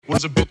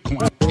a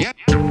Bitcoin. Yeah.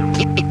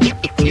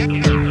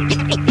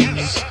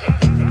 Yes.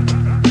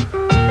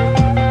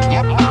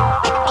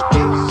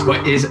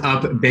 What is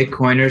up,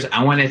 Bitcoiners?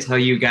 I want to tell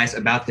you guys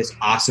about this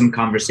awesome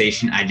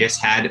conversation I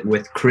just had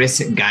with Chris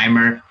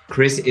Geimer.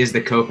 Chris is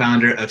the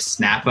co-founder of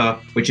Snappa,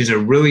 which is a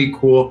really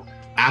cool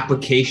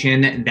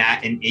application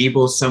that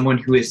enables someone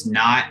who is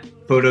not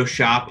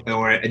Photoshop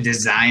or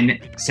design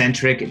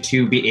centric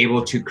to be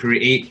able to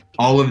create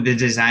all of the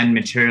design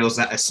materials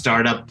that a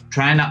startup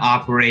trying to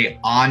operate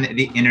on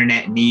the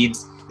internet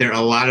needs. There are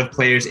a lot of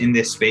players in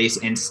this space,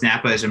 and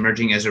Snappa is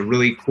emerging as a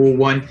really cool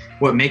one.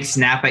 What makes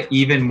Snappa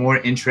even more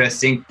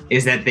interesting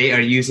is that they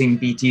are using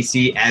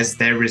BTC as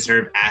their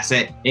reserve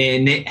asset,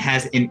 and it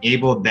has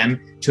enabled them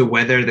to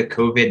weather the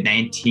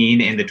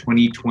COVID-19 and the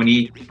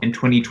 2020 and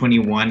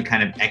 2021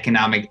 kind of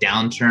economic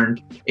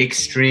downturn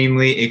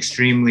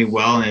extremely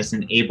well, and has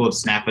enabled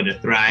Snappa to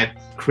thrive.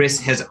 Chris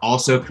has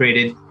also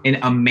created an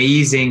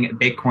amazing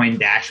Bitcoin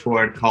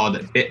dashboard called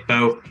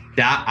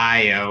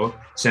BitBo.io.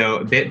 So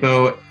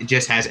BitBo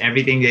just has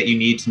everything that you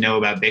need to know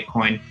about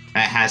Bitcoin. It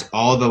has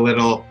all the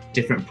little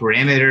different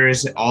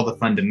parameters, all the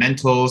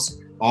fundamentals,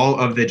 all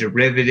of the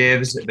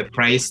derivatives, the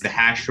price, the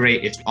hash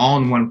rate. It's all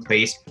in one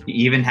place. You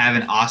even have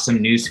an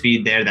awesome news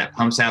feed there that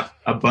pumps out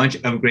a bunch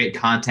of great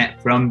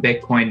content from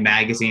Bitcoin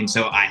Magazine.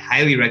 So I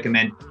highly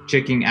recommend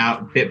checking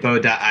out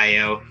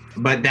BitBo.io.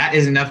 But that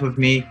is enough of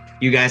me.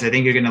 You guys, I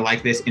think you're going to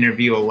like this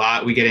interview a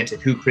lot. We get into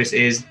who Chris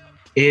is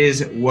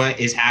what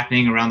is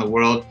happening around the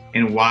world,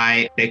 and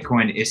why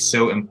Bitcoin is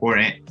so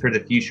important for the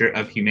future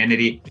of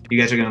humanity. You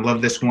guys are going to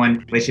love this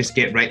one. Let's just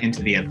get right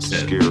into the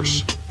episode.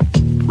 Scarce,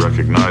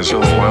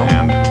 recognizable,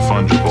 and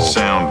fungible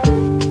sound.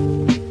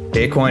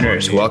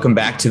 Bitcoiners, welcome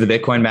back to the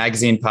Bitcoin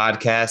Magazine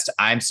podcast.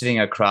 I'm sitting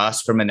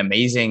across from an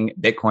amazing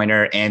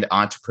Bitcoiner and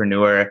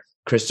entrepreneur,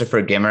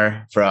 Christopher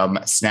Geimer from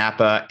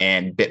Snappa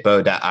and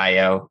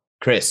BitBo.io.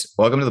 Chris,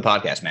 welcome to the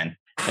podcast, man.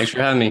 Thanks for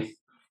having me.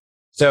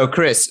 So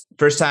Chris,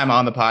 first time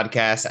on the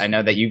podcast. I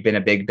know that you've been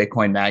a big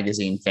Bitcoin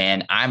Magazine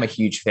fan. I'm a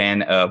huge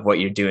fan of what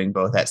you're doing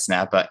both at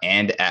Snappa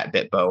and at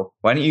BitBo.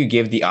 Why don't you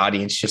give the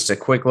audience just a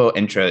quick little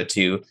intro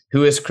to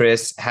who is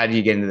Chris? How did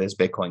you get into this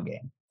Bitcoin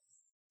game?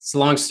 It's a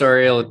long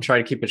story. I'll try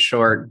to keep it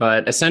short,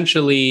 but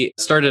essentially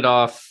started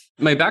off,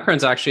 my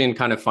background's actually in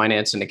kind of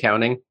finance and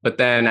accounting. But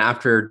then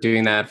after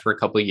doing that for a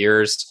couple of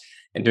years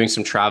and doing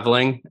some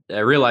traveling, I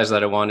realized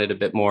that I wanted a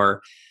bit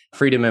more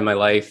freedom in my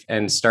life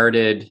and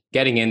started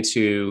getting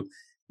into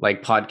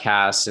like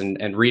podcasts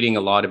and reading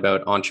a lot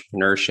about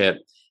entrepreneurship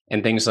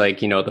and things like,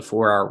 the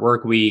 4-hour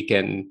work week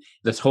and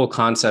this whole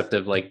concept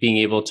of like being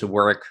able to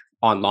work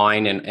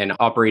online and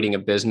operating a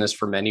business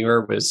from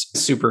anywhere was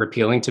super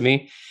appealing to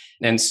me.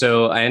 And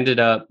so I ended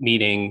up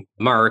meeting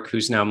Mark,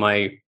 who's now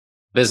my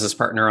business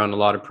partner on a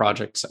lot of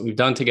projects that we've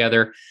done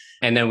together.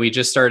 And then we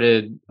just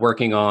started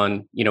working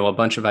on, a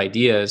bunch of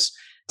ideas.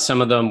 Some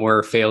of them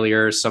were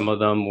failures, some of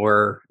them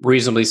were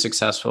reasonably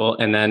successful.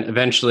 And then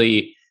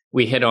eventually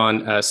we hit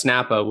on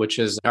Snappa, which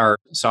is our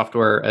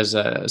software as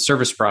a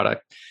service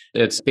product.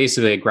 It's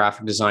basically a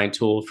graphic design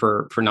tool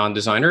for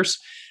non-designers.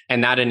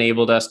 And that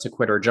enabled us to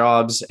quit our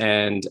jobs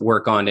and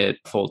work on it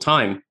full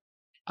time.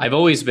 I've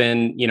always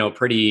been,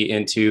 pretty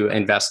into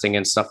investing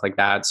and stuff like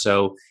that.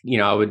 So,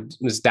 I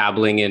was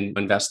dabbling in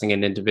investing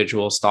in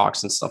individual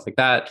stocks and stuff like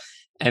that.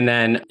 And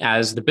then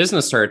as the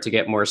business started to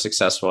get more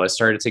successful, I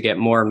started to get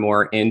more and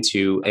more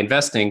into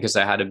investing because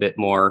I had a bit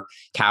more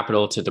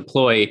capital to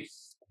deploy.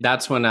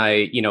 That's when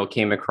I,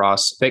 came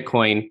across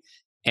Bitcoin.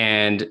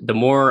 And the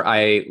more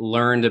I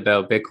learned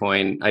about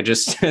Bitcoin, I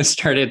just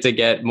started to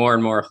get more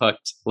and more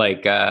hooked,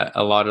 like a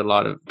lot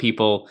of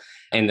people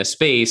in the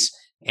space.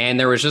 And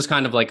there was just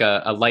kind of like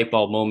a light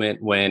bulb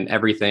moment when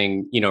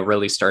everything,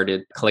 really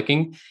started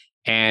clicking.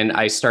 And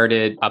I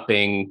started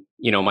upping,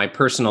 my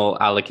personal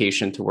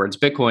allocation towards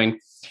Bitcoin.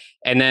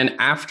 And then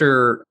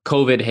after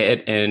COVID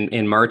hit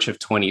in March of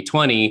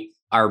 2020,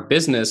 our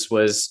business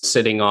was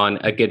sitting on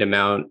a good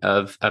amount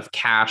of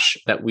cash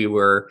that we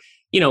were,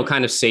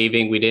 kind of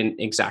saving. We didn't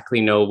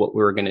exactly know what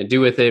we were going to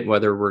do with it,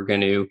 whether we're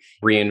going to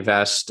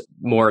reinvest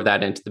more of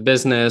that into the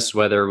business,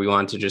 whether we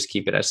want to just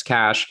keep it as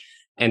cash.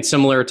 And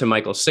similar to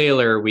Michael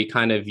Saylor, we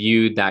kind of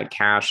viewed that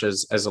cash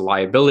as a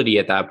liability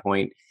at that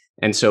point.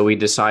 And so we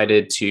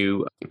decided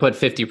to put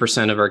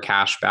 50% of our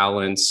cash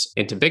balance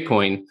into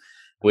Bitcoin,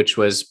 which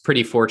was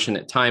pretty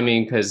fortunate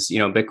timing because,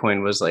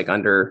 Bitcoin was like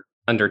under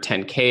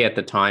 10K at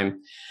the time.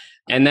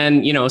 And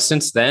then,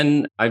 since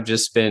then, I've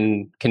just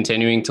been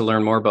continuing to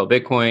learn more about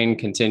Bitcoin,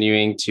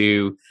 continuing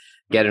to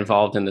get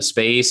involved in the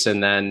space.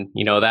 And then,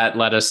 that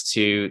led us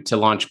to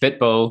launch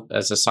BitBo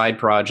as a side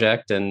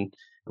project. And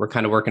we're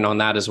kind of working on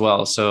that as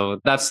well. So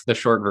that's the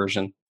short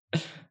version.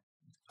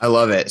 I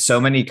love it.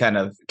 So many kind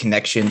of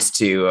connections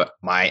to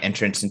my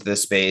entrance into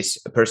this space.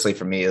 Personally,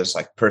 for me, it was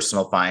like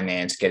personal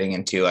finance, getting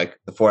into like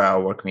the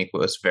 4-hour work week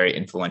was very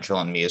influential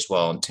on me as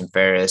well. And Tim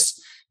Ferriss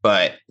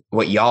But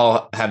what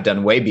y'all have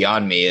done way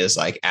beyond me is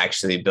like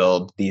actually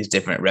build these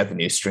different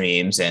revenue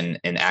streams and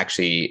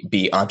actually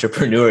be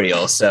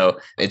entrepreneurial. So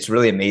it's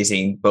really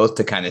amazing both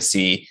to kind of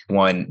see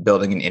one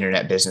building an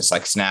internet business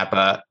like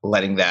Snappa,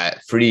 letting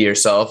that free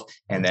yourself,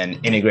 and then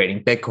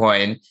integrating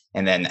Bitcoin,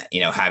 and then,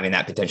 you know, having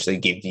that potentially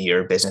give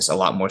your business a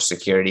lot more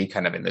security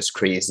kind of in this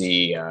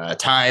crazy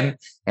time.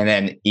 And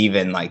then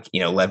even like,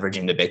 you know,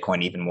 leveraging the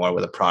Bitcoin even more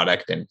with a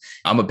product. And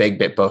I'm a big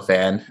BitBo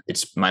fan.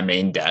 It's my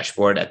main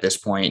dashboard at this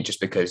point,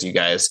 just because you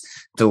guys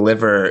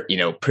deliver, you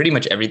know, pretty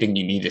much everything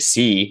you need to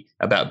see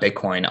about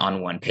Bitcoin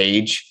on one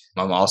page.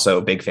 I'm also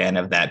a big fan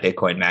of that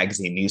Bitcoin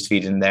magazine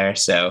newsfeed in there.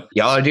 So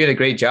y'all are doing a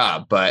great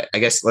job. But I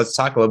guess let's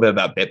talk a little bit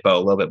about BitBo a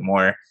little bit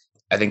more.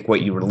 I think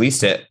what you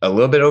released it a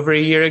little bit over a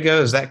year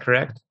ago. Is that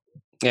correct?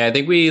 Yeah, I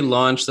think we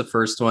launched the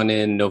first one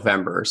in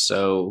November,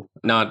 so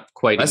not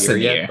quite Less a year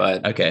than a yet, year.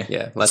 but Okay.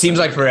 Yeah, Seems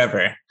like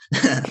forever.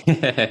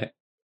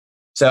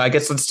 So I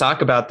guess let's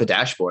talk about the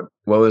dashboard.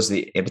 What was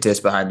the impetus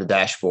behind the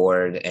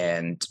dashboard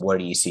and where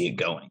do you see it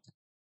going?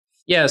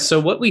 Yeah, so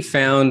what we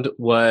found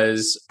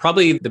was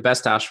probably the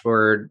best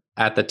dashboard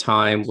at the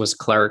time was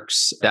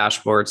Clark's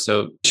dashboard.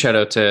 So shout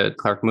out to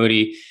Clark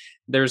Moody.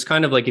 There's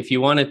kind of like, if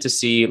you wanted to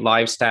see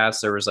live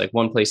stats, there was like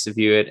one place to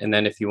view it. And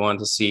then if you wanted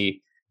to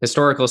see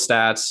historical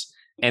stats,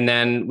 and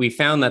then we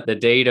found that the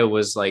data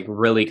was like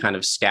really kind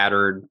of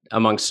scattered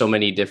among so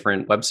many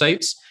different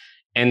websites.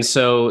 And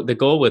so the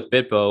goal with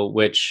BitBo,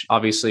 which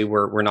obviously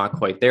we're not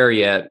quite there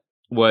yet,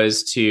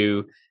 was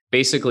to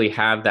basically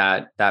have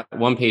that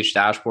one page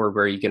dashboard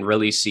where you can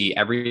really see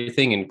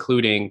everything,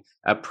 including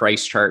a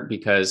price chart,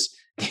 because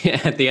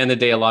at the end of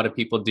the day, a lot of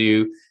people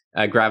do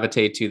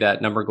gravitate to that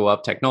number go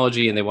up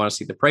technology and they want to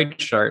see the price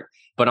chart.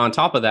 But on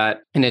top of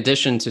that, in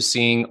addition to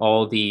seeing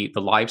all the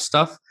live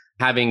stuff,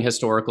 having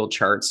historical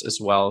charts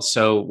as well.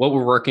 So what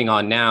we're working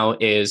on now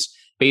is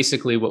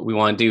basically what we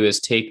want to do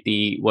is take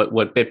the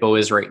what BitBo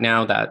is right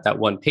now, that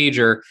one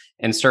pager,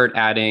 and start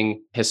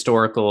adding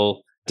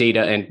historical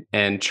data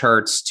and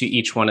charts to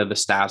each one of the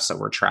stats that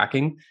we're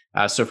tracking.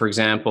 So for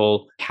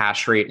example,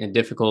 hash rate and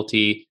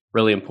difficulty,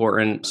 really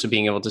important. So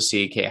being able to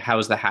see, okay, how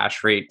is the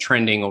hash rate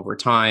trending over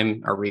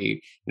time? Are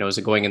we, is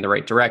it going in the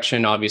right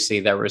direction? Obviously,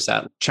 there was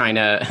that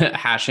China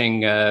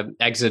hashing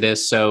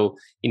exodus. So,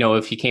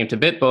 if you came to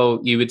BitBo,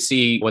 you would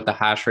see what the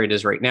hash rate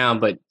is right now,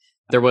 but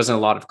there wasn't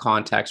a lot of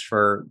context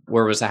for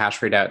where was the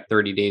hash rate at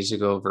 30 days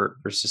ago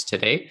versus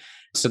today.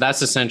 So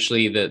that's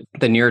essentially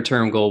the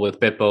near-term goal with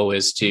BitBo,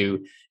 is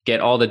to get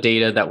all the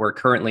data that we're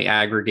currently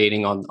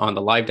aggregating on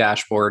the live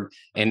dashboard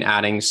and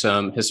adding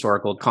some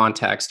historical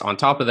context on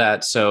top of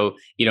that. So,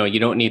 you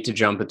don't need to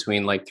jump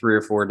between like 3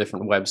 or 4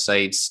 different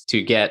websites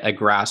to get a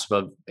grasp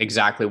of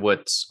exactly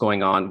what's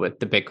going on with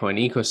the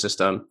Bitcoin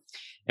ecosystem.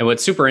 And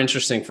what's super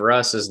interesting for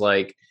us is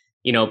like,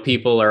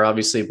 people are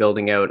obviously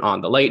building out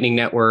on the Lightning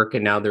Network,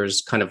 and now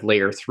there's kind of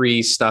layer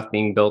 3 stuff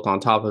being built on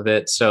top of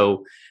it.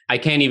 So I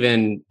can't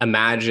even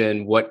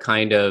imagine what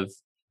kind of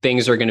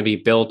things are going to be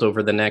built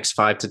over the next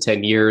 5 to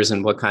 10 years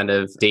and what kind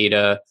of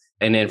data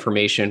and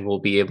information we'll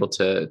be able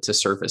to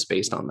surface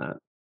based on that.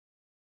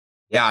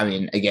 Yeah, I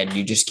mean, again,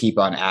 you just keep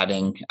on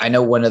adding. I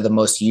know one of the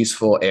most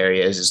useful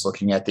areas is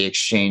looking at the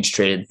exchange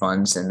traded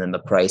funds and then the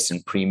price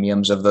and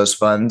premiums of those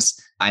funds.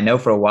 I know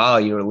for a while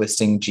you were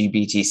listing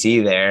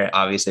GBTC there.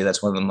 Obviously,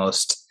 that's one of the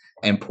most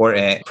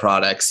important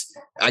products.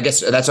 I guess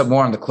that's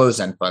more on the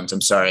closed-end funds.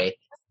 I'm sorry.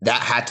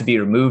 That had to be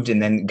removed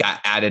and then got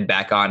added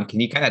back on.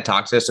 Can you kind of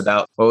talk to us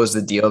about what was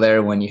the deal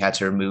there when you had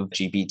to remove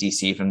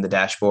GBTC from the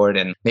dashboard,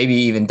 and maybe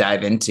even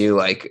dive into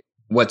like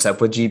what's up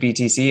with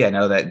GBTC? I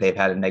know that they've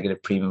had a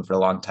negative premium for a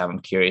long time. I'm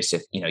curious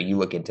if you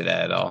look into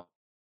that at all.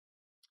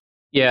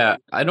 Yeah,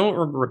 I don't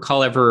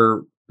recall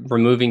ever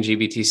removing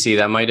GBTC.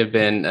 That might have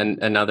been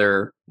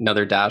another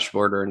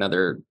dashboard or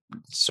another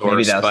source.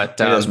 Maybe that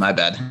was my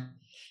bad.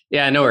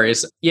 Yeah, no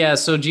worries. Yeah,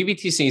 so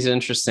GBTC is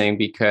interesting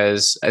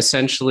because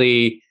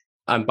essentially,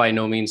 I'm by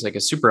no means like a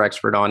super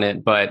expert on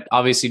it, but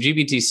obviously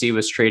GBTC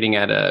was trading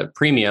at a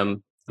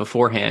premium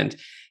beforehand.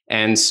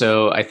 And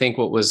so I think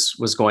what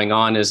was going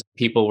on is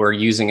people were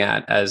using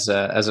it as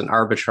an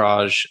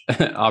arbitrage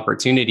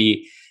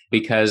opportunity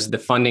because the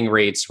funding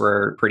rates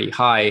were pretty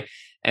high.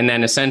 And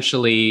then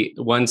essentially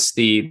once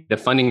the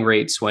funding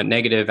rates went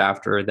negative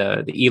after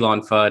the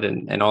Elon FUD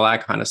and all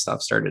that kind of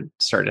stuff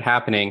started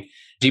happening,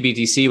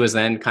 GBTC was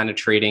then kind of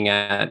trading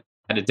at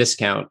a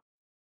discount.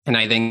 And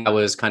I think that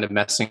was kind of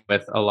messing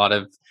with a lot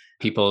of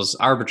people's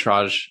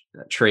arbitrage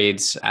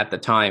trades at the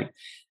time.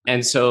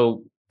 And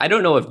so I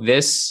don't know if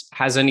this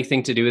has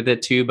anything to do with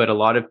it too, but a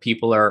lot of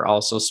people are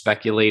also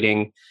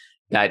speculating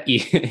that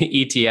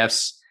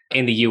ETFs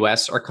in the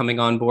US are coming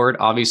on board.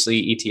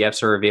 Obviously,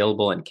 ETFs are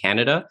available in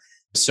Canada.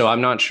 So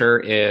I'm not sure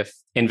if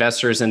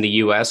investors in the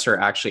US are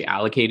actually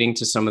allocating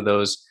to some of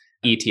those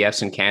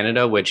ETFs in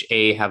Canada, which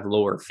have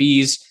lower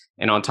fees.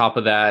 And on top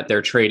of that,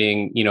 they're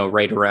trading,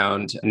 right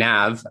around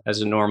NAV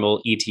as a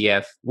normal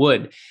ETF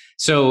would.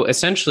 So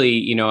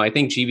essentially, I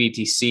think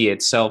GBTC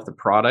itself, the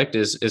product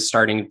is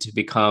starting to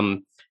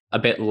become a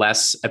bit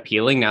less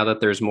appealing now that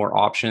there's more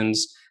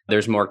options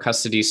There's more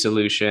custody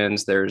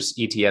solutions. There's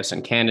ETFs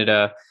in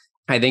Canada.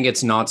 I think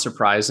it's not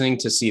surprising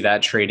to see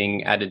that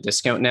trading at a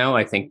discount now.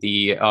 I think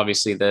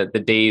obviously the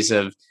days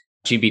of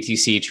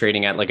GBTC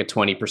trading at like a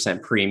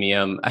 20%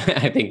 premium,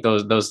 I think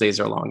those days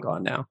are long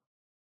gone now.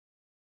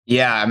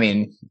 Yeah, I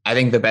mean, I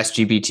think the best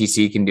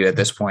GBTC can do at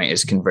this point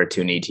is convert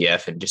to an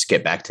ETF and just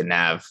get back to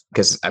NAV,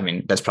 because I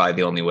mean, that's probably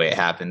the only way it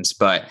happens.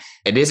 But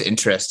it is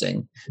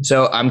interesting.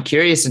 So I'm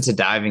curious into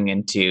diving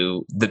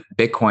into the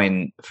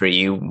Bitcoin for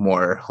you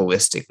more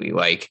holistically.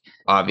 Like,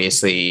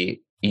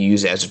 obviously, you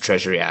use it as a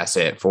treasury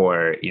asset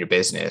for your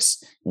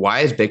business. Why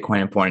is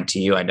Bitcoin important to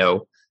you? I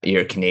know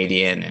you're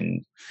Canadian,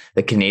 and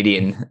the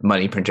Canadian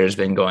money printer has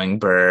been going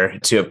burr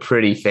to a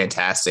pretty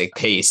fantastic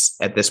pace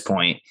at this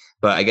point.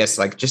 But I guess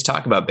like just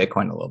talk about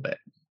Bitcoin a little bit.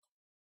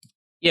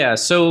 Yeah.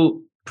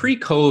 So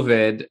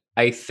pre-COVID,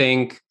 I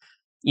think,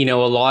 a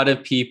lot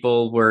of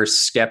people were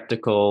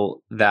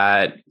skeptical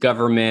that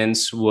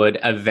governments would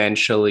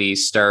eventually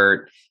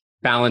start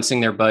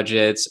balancing their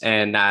budgets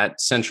and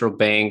that central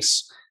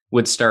banks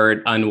would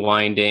start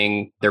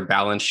unwinding their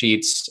balance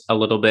sheets a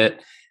little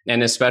bit.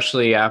 And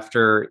especially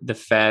after the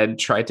Fed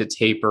tried to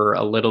taper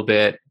a little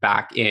bit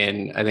back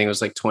in, I think it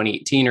was like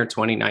 2018 or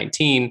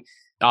 2019,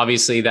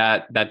 obviously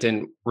that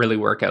didn't really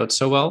work out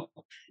so well.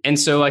 And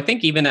so I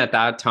think even at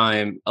that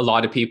time, a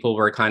lot of people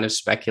were kind of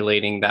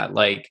speculating that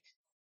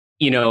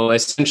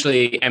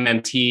essentially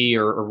MMT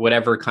or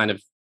whatever kind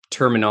of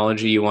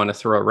terminology you want to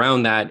throw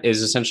around that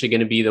is essentially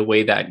going to be the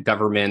way that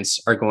governments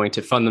are going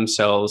to fund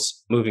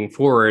themselves moving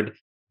forward.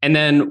 And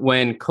then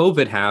when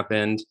COVID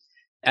happened,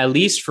 at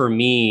least for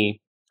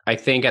me, I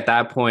think at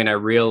that point, I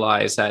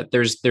realized that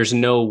there's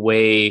no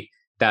way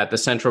that the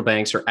central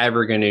banks are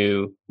ever going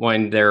to,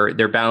 when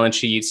their balance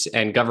sheets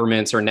and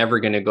governments are never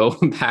going to go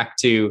back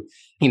to,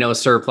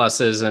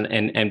 surpluses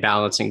and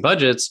balancing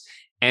budgets.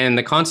 And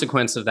the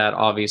consequence of that,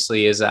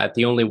 obviously, is that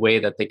the only way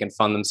that they can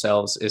fund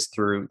themselves is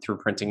through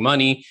printing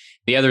money.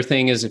 The other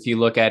thing is, if you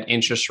look at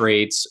interest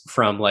rates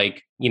from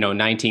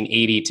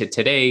 1980 to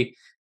today,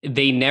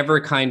 they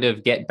never kind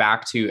of get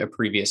back to a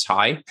previous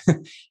high.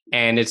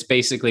 And it's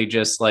basically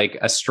just like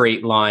a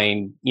straight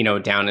line,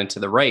 down and to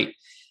the right.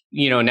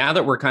 Now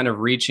that we're kind of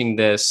reaching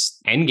this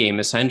end game,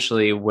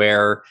 essentially,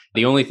 where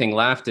the only thing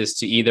left is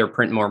to either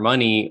print more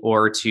money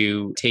or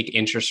to take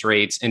interest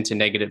rates into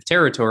negative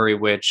territory,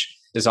 which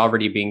is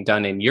already being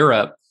done in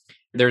Europe.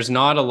 There's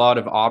not a lot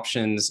of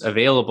options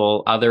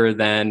available other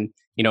than,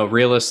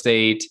 real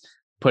estate,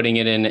 putting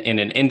it in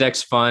an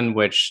index fund,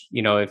 which,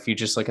 if you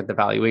just look at the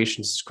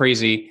valuations, is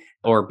crazy,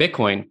 or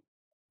Bitcoin.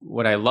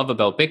 What I love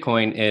about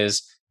Bitcoin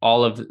is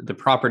all of the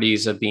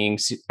properties of being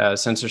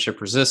censorship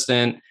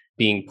resistant,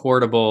 being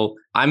portable.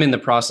 I'm in the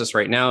process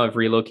right now of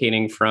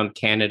relocating from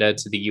Canada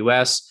to the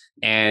US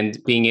and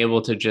being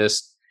able to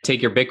just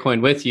take your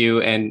Bitcoin with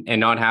you and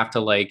not have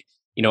to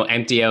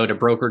empty out a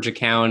brokerage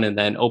account and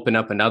then open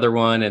up another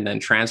one and then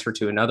transfer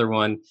to another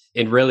one.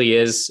 It really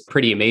is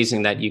pretty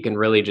amazing that you can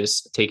really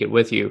just take it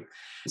with you.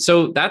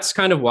 So that's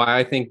kind of why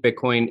I think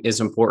Bitcoin is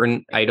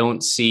important. I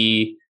don't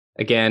see,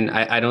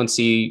 I don't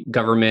see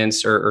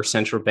governments or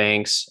central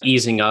banks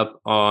easing up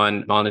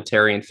on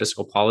monetary and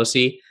fiscal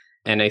policy.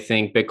 And I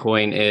think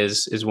Bitcoin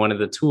is one of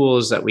the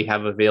tools that we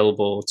have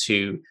available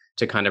to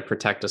kind of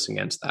protect us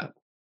against that.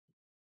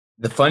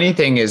 The funny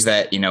thing is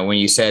that, when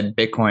you said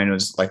Bitcoin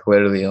was like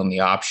literally the only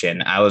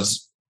option, I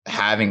was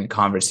having a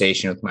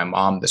conversation with my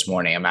mom this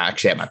morning. I'm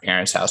actually at my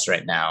parents' house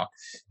right now.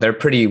 They're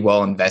pretty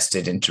well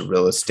invested into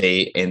real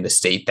estate in the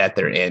state that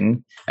they're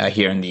in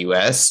here in the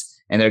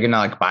US, and they're going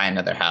to buy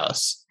another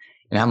house.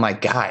 And I'm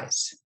like,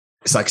 guys,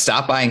 it's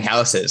stop buying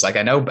houses.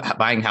 I know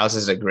buying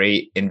houses is a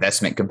great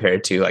investment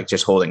compared to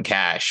just holding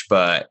cash,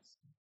 but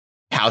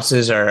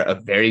houses are a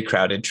very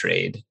crowded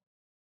trade.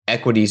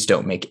 Equities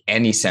don't make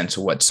any sense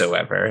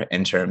whatsoever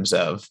in terms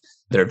of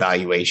their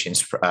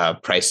valuations,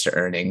 price to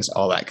earnings,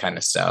 all that kind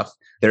of stuff.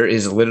 There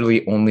is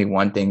literally only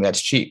one thing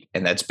that's cheap,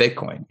 and that's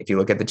Bitcoin. If you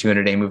look at the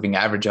 200-day moving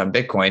average on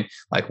Bitcoin,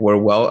 we're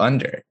well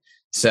under.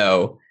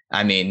 So,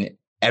 I mean,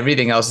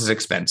 everything else is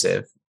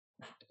expensive.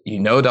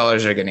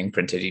 Dollars are getting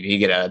printed. You need to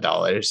get out of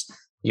dollars.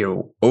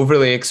 You're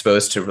overly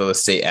exposed to real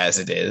estate as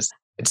it is.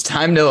 It's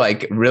time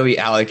to really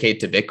allocate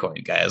to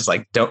Bitcoin, guys.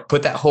 Don't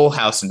put that whole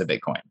house into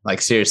Bitcoin.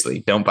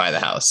 Seriously, don't buy the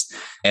house.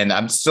 And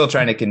I'm still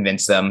trying to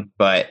convince them.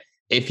 But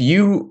if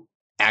you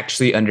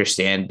actually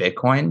understand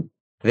Bitcoin,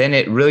 then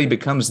it really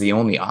becomes the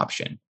only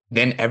option.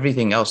 Then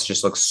everything else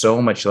just looks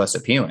so much less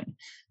appealing.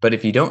 But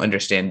if you don't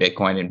understand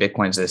Bitcoin, and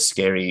Bitcoin's a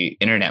scary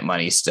internet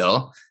money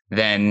still,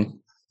 then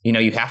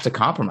you have to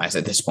compromise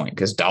at this point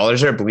because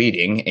dollars are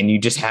bleeding and you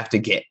just have to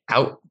get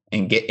out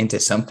and get into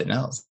something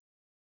else.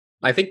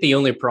 I think the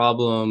only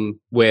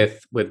problem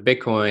with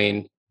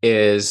Bitcoin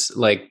is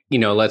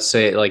let's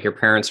say your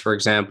parents, for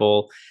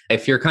example,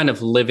 if you're kind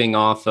of living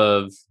off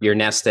of your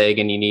nest egg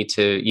and you need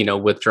to,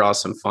 withdraw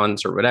some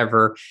funds or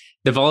whatever,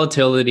 the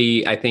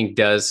volatility, I think,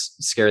 does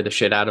scare the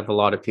shit out of a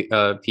lot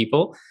of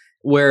people.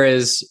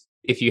 Whereas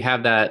if you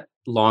have that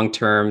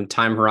long-term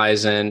time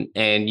horizon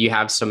and you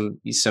have some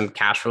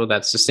cash flow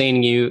that's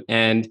sustaining you,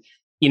 and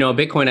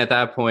Bitcoin at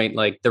that point,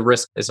 like the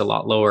risk is a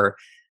lot lower.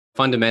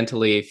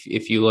 Fundamentally,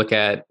 if you look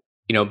at,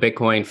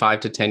 Bitcoin 5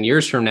 to 10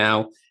 years from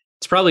now,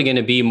 it's probably going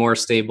to be more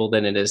stable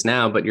than it is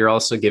now, but you're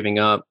also giving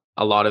up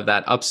a lot of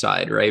that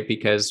upside, right?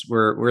 Because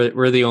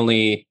we're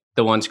the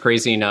ones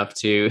crazy enough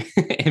to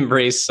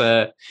embrace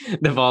the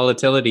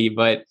volatility.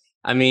 But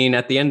I mean,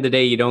 at the end of the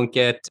day, you don't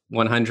get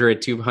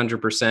 100,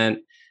 200%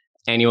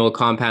 annual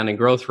compounding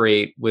growth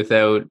rate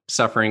without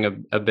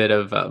suffering a bit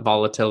of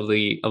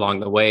volatility along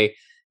the way.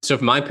 So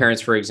for my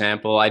parents, for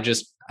example, I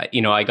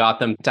got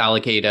them to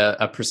allocate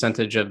a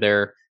percentage of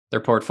their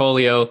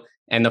portfolio.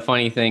 And the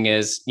funny thing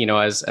is,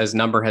 as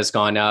number has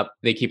gone up,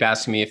 they keep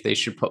asking me if they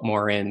should put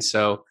more in.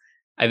 So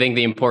I think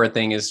the important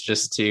thing is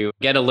just to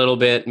get a little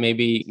bit,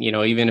 maybe,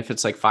 even if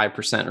it's like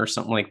 5% or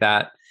something like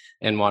that,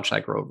 and watch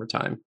that grow over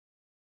time.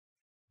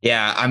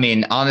 Yeah, I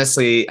mean,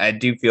 honestly, I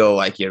do feel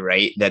like you're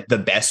right that the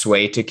best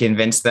way to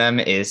convince them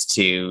is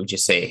to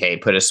just say, hey,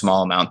 put a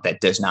small amount that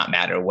does not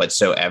matter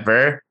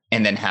whatsoever,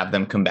 and then have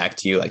them come back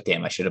to you like,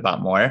 damn, I should have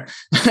bought more.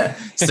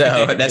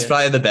 So that's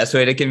probably the best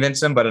way to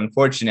convince them. But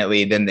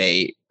unfortunately, then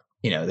they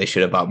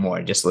should have bought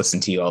more, just listen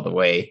to you all the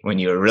way when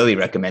you were really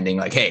recommending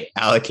like, hey,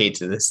 allocate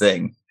to this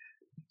thing.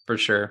 For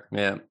sure.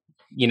 Yeah.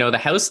 The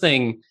house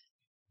thing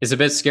is a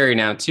bit scary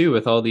now too,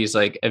 with all these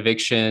like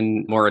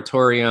eviction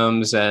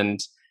moratoriums. And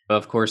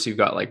of course you've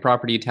got like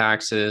property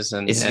taxes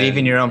is it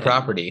even your own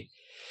property?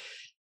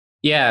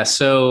 Yeah.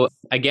 So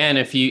again,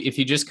 if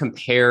you just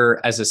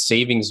compare as a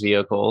savings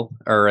vehicle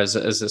or as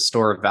a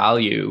store of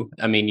value,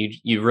 I mean,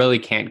 you really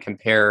can't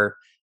compare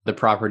the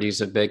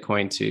properties of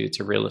Bitcoin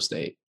to real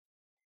estate.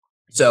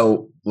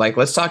 So like,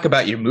 let's talk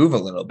about your move a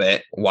little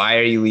bit. Why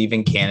are you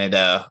leaving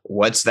Canada?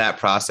 What's that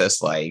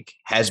process like?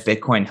 Has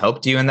Bitcoin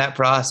helped you in that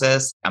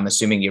process? I'm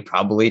assuming you're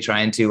probably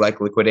trying to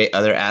like liquidate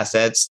other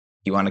assets.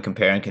 You want to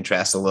compare and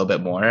contrast a little bit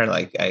more?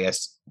 Like, I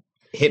guess,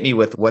 hit me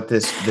with what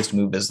this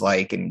move is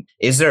like. And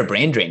is there a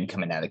brain drain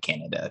coming out of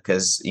Canada?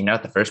 Because you're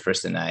not the first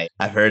person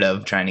I've heard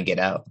of trying to get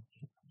out.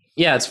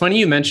 Yeah, it's funny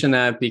you mentioned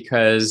that,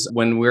 because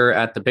when we were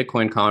at the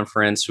Bitcoin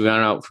conference, we went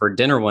out for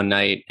dinner one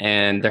night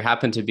and there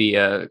happened to be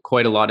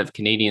quite a lot of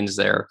Canadians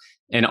there.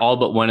 And all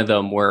but one of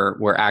them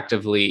were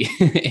actively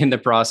in the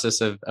process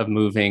of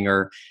moving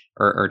or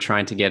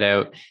trying to get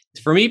out.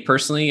 For me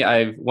personally,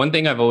 one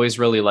thing I've always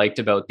really liked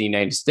about the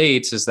United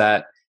States is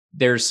that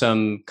there's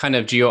some kind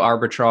of geo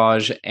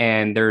arbitrage,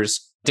 and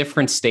there's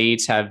different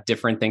states have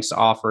different things to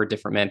offer,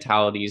 different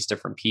mentalities,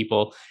 different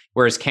people.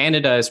 Whereas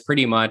Canada is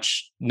pretty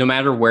much, no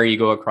matter where you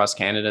go across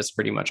Canada, it's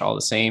pretty much all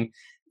the same.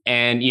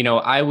 And,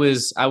 I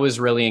was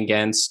really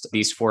against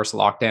these forced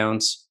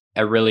lockdowns.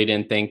 I really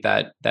didn't think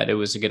that it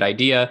was a good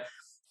idea.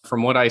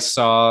 From what I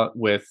saw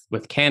with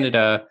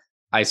Canada,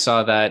 I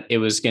saw that it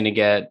was going to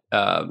get,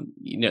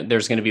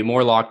 there's going to be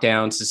more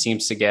lockdowns. It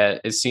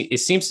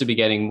seems to be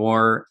getting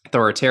more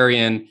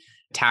authoritarian.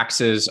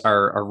 Taxes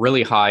are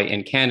really high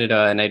in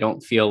Canada, and I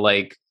don't feel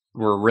like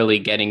we're really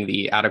getting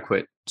the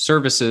adequate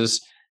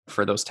services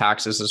for those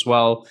taxes as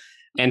well.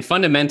 And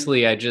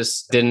fundamentally, I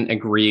just didn't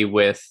agree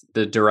with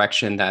the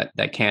direction that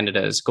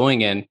Canada is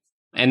going in.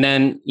 And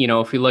then,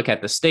 if we look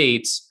at the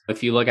states,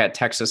 if you look at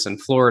Texas and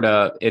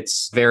Florida,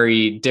 it's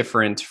very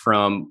different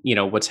from,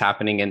 what's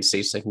happening in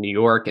states like New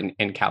York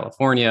and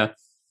California.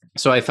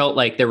 So I felt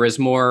like there was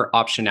more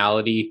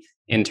optionality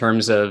in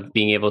terms of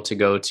being able to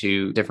go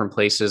to different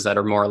places that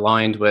are more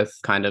aligned with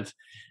kind of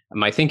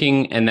my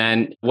thinking. And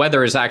then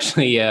weather is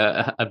actually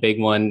a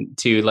big one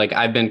too. Like,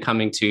 I've been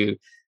coming to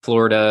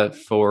Florida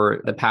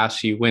for the past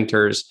few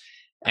winters,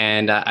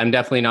 and I'm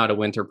definitely not a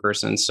winter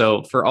person.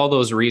 So for all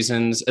those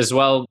reasons as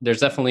well,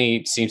 there's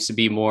definitely seems to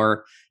be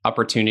more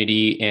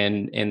opportunity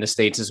in the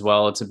States as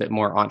well. It's a bit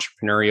more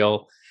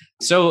entrepreneurial.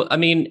 So, I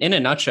mean, in a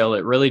nutshell,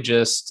 it really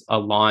just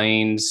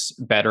aligns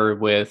better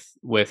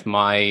with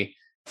my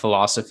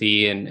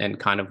philosophy and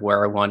kind of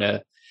where I want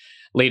to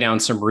lay down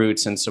some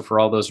roots. And so for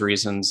all those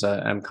reasons,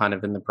 I'm kind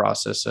of in the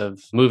process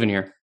of moving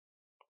here.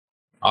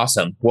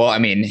 Awesome. Well, I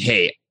mean,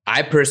 hey,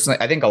 I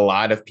think a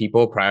lot of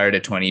people prior to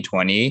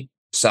 2020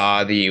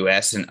 saw the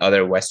US and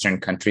other Western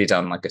countries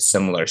on like a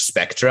similar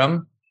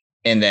spectrum.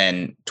 And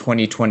then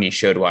 2020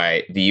 showed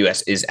why the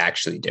US is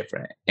actually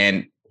different.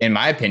 And in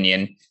my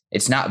opinion,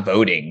 it's not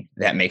voting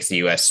that makes the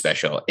US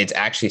special. It's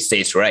actually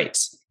states'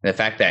 rights. The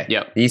fact that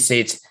these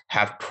states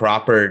have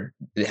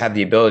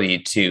the ability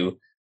to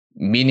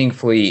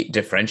meaningfully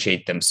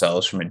differentiate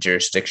themselves from a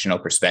jurisdictional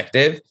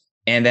perspective.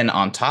 And then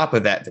on top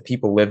of that, the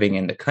people living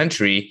in the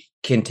country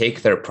can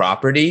take their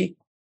property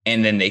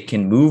and then they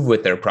can move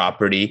with their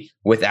property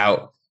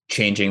without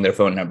changing their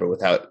phone number,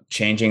 without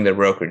changing their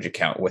brokerage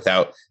account,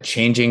 without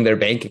changing their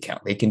bank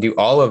account. They can do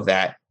all of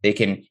that. They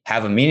can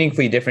have a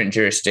meaningfully different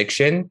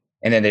jurisdiction,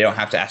 and then they don't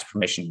have to ask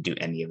permission to do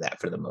any of that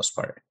for the most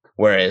part.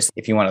 Whereas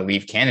if you want to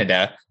leave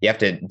Canada, you have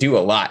to do a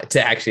lot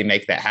to actually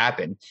make that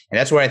happen. And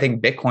that's where I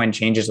think Bitcoin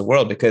changes the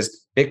world,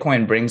 because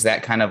Bitcoin brings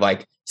that kind of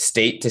like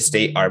state to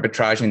state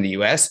arbitrage in the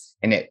US,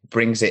 and it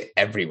brings it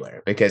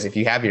everywhere. Because if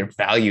you have your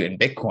value in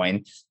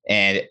Bitcoin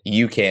and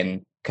you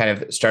can kind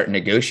of start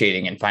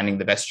negotiating and finding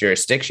the best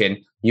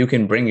jurisdiction, you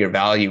can bring your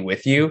value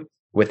with you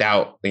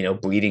without,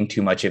 bleeding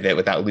too much of it,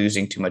 without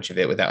losing too much of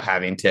it, without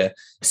having to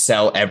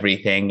sell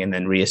everything and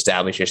then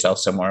reestablish yourself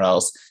somewhere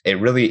else. It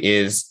really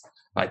is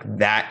like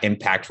that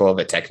impactful of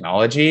a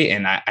technology.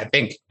 And I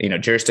think,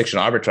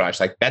 jurisdictional arbitrage,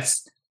 like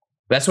that's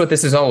what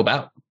this is all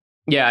about.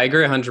 Yeah, I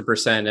agree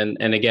 100%.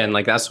 And again,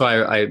 like that's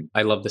why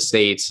I love the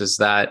States, is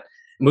that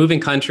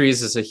moving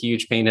countries is a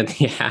huge pain in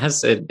the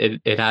ass.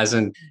 It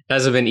hasn't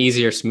been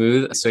easy or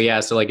smooth. So yeah,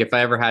 so like if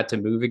I ever had to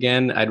move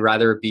again, I'd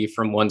rather it be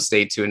from one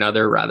state to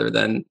another rather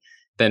than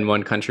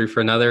one country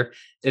for another.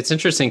 It's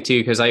interesting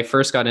too, because I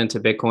first got into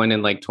Bitcoin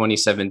in like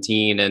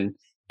 2017, and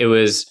it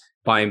was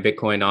buying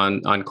Bitcoin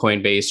on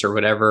Coinbase or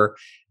whatever.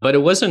 But it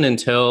wasn't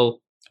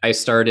until I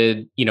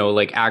started,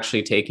 like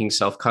actually taking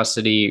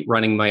self-custody,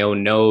 running my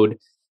own node,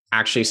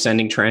 actually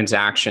sending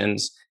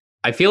transactions.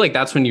 I feel like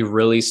that's when you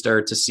really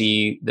start to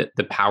see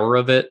the power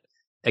of it.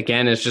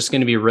 Again, it's just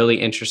going to be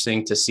really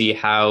interesting to see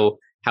how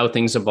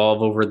things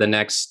evolve over the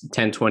next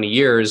 10, 20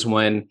 years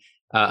when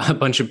a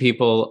bunch of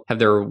people have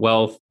their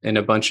wealth in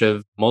a bunch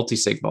of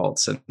multi-sig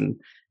vaults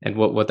and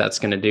what that's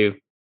going to do.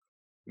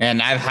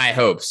 And I have high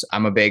hopes.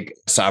 I'm a big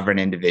sovereign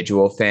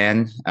individual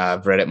fan.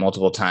 I've read it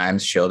multiple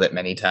times, showed it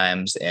many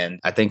times. And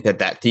I think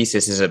that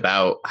thesis is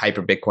about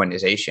hyper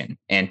Bitcoinization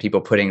and people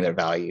putting their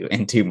value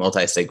into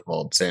multi-sig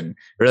vaults and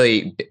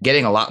really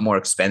getting a lot more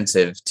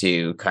expensive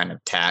to kind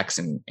of tax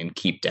and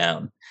keep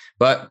down.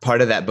 But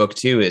part of that book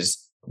too is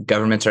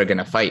governments are going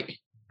to fight,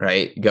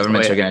 right?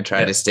 Governments are going to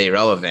try to stay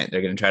relevant.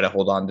 They're going to try to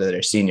hold on to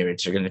their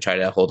seniorage. They're going to try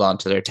to hold on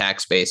to their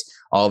tax base,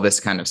 all this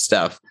kind of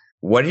stuff.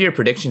 What are your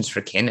predictions for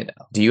Canada?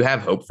 Do you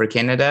have hope for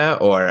Canada,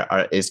 or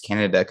is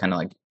Canada kind of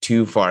like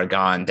too far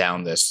gone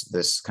down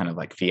this kind of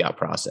like fiat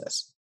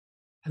process?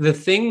 The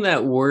thing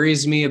that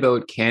worries me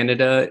about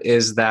Canada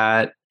is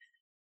that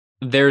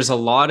there's a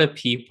lot of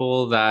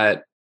people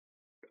that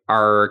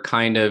are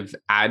kind of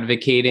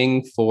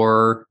advocating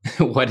for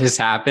what is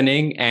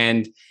happening.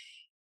 And,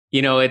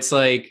 it's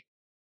like,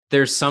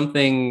 there's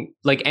something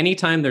like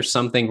anytime there's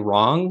something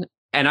wrong,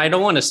 and I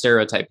don't want to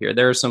stereotype here.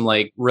 There are some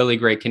like really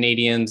great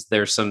Canadians.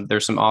 There's some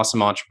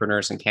awesome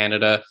entrepreneurs in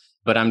Canada,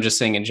 but I'm just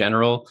saying in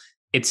general,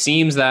 it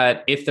seems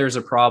that if there's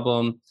a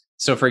problem,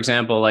 so for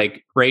example,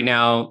 like right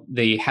now,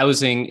 the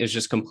housing is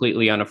just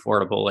completely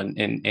unaffordable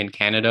in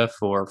Canada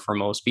for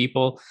most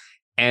people.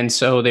 And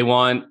so they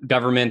want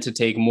government to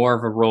take more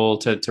of a role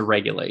to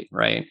regulate,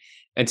 right?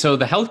 And so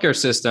the healthcare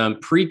system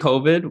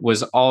pre-COVID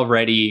was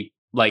already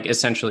like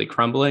essentially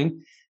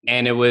crumbling.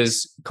 And it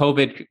was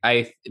COVID,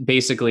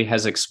 basically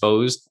has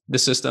exposed the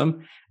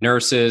system.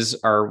 Nurses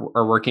are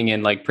working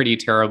in like pretty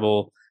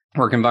terrible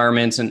work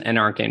environments and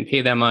aren't getting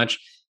paid that much.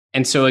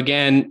 And so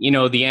again,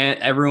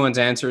 everyone's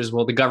answer is,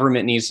 well, the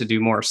government needs to do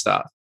more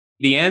stuff.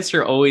 The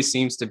answer always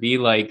seems to be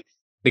like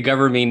the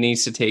government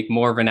needs to take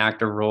more of an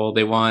active role.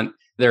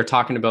 They're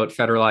talking about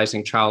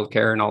federalizing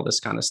childcare and all this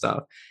kind of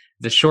stuff.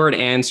 The short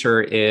answer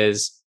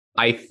is,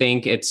 I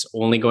think it's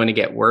only going to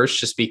get worse,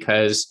 just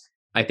because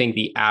I think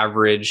the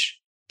average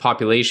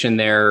population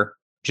there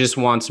just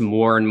wants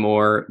more and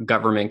more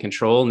government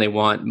control, and they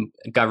want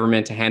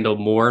government to handle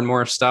more and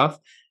more stuff.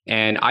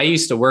 And I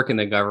used to work in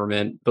the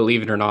government,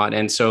 believe it or not.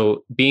 And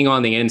so being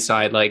on the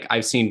inside, like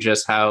I've seen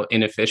just how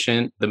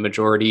inefficient the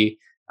majority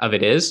of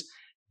it is.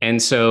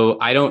 And so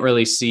I don't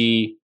really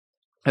see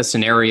a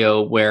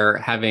scenario where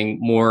having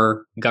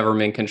more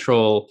government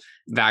control,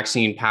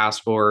 vaccine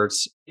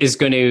passports is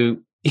going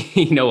to,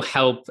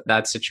 help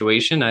that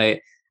situation. I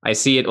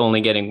see it only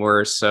getting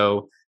worse.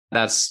 So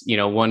that's,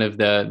 one of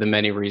the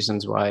many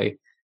reasons why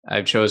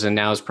I've chosen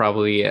now is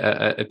probably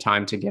a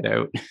time to get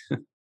out.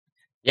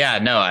 Yeah,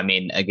 no, I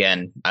mean,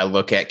 again, I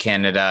look at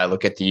Canada, I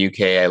look at the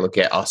UK, I look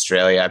at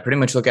Australia, I pretty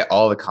much look at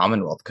all the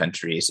Commonwealth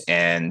countries,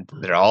 and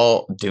they're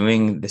all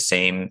doing the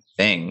same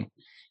thing.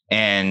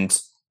 And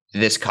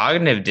this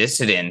cognitive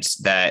dissonance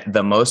that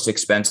the most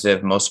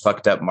expensive, most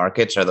fucked up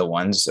markets are the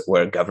ones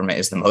where government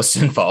is the most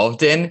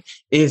involved in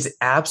is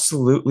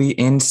absolutely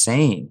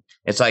insane.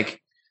 It's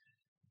like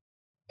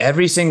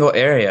every single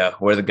area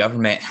where the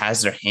government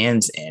has their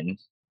hands in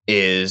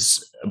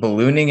is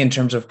ballooning in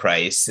terms of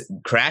price,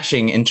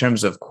 crashing in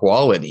terms of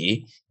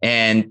quality.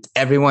 And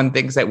everyone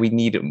thinks that we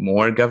need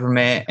more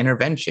government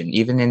intervention,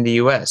 even in the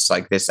US.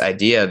 Like this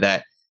idea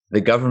that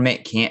the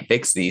government can't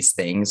fix these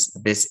things.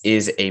 This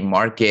is a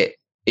market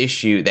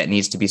issue that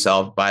needs to be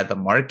solved by the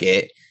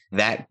market.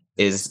 That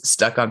is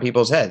stuck on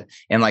people's head.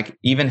 And like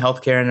even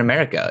healthcare in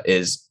America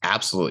is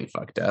absolutely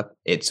fucked up.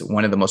 It's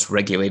one of the most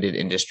regulated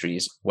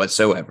industries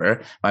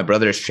whatsoever. My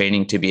brother is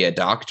training to be a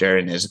doctor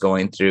and is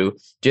going through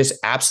just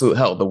absolute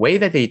hell. The way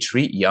that they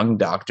treat young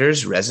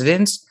doctors,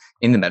 residents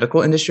in the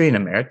medical industry in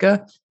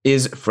America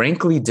is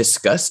frankly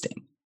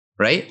disgusting,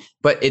 right?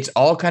 But it's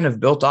all kind of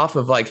built off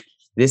of like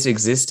this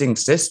existing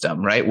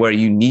system, right? Where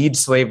you need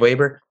slave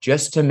labor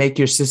just to make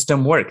your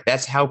system work.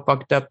 That's how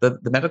fucked up the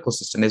medical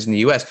system is in the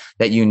US,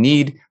 that you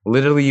need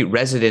literally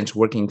residents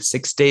working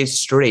 6 days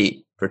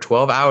straight for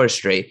 12 hours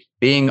straight,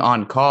 being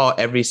on call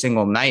every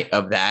single night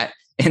of that.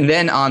 And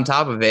then on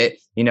top of it,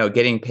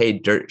 getting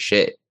paid dirt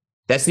shit.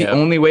 That's the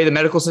only way the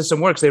medical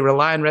system works. They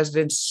rely on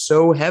residents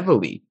so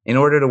heavily in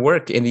order to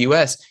work in the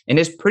US, and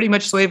it's pretty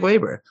much slave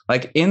labor.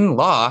 Like in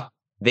law,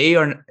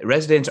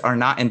 residents are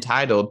not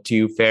entitled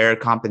to fair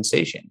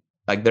compensation.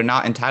 Like they're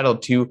not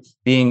entitled to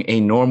being a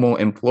normal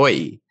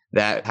employee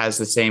that has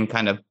the same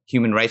kind of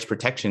human rights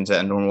protections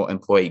that a normal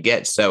employee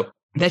gets. So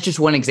that's just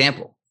one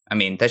example. I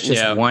mean, that's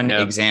just one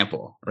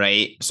example,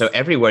 right? So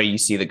everywhere you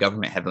see the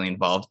government heavily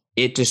involved,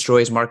 it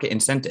destroys market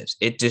incentives.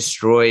 It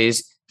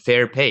destroys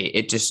fair pay.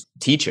 It just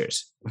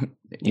teachers.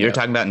 You're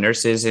talking about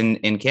nurses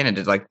in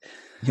Canada. Like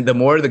the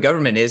more the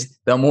government is,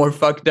 the more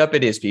fucked up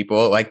it is,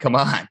 people. Like, come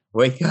on,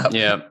 wake up.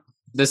 Yeah.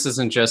 This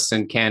isn't just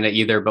in Canada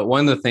either, but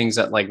one of the things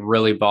that like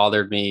really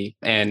bothered me,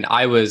 and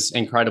I was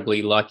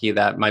incredibly lucky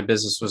that my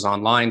business was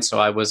online, so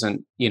I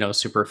wasn't,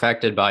 super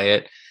affected by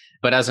it.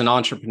 But as an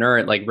entrepreneur,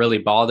 it like really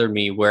bothered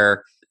me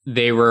where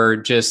they were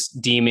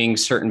just deeming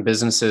certain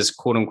businesses,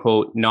 quote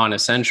unquote,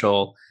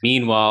 non-essential.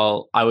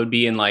 Meanwhile, I would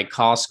be in like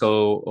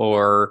Costco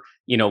or,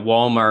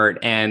 Walmart,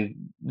 and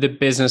the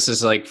business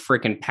is like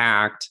freaking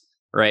packed,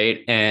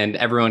 right? And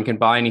everyone can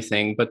buy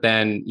anything. But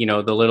then,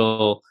 the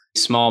little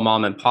small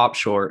mom and pop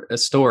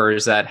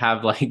stores that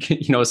have like,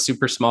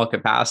 super small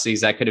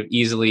capacities that could have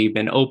easily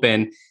been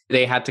open,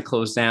 they had to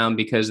close down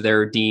because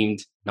they're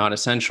deemed not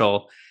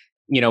essential.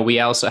 We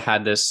also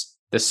had the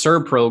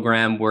CERB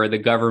program where the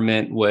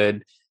government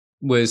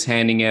was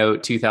handing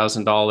out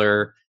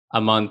 $2,000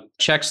 a month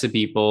checks to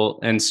people.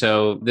 And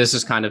so this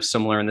is kind of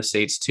similar in the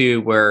States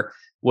too, where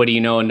what do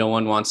you know? No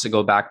one wants to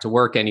go back to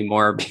work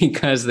anymore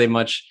because they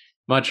much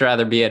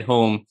rather be at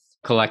home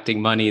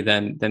collecting money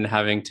than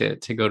having to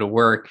go to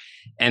work.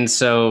 And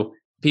so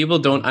people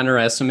don't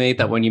underestimate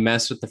that when you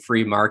mess with the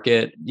free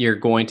market, you're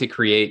going to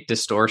create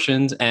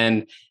distortions.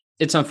 And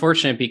it's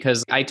unfortunate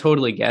because I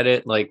totally get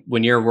it. Like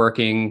when you're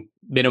working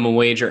minimum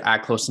wage or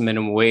at close to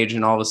minimum wage,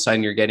 and all of a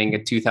sudden you're getting a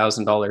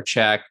 $2,000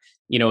 check,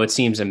 it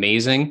seems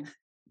amazing.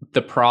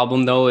 The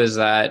problem though, is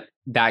that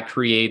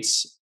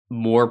creates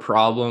more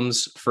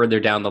problems further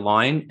down the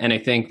line. And I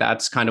think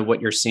that's kind of what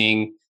you're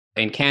seeing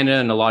in Canada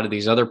and a lot of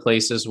these other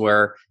places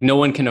where no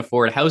one can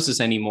afford houses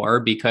anymore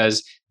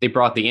because they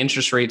brought the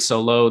interest rate so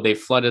low. They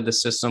flooded the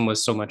system with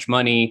so much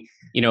money.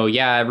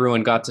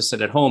 Everyone got to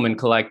sit at home and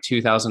collect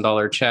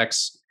 $2,000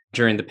 checks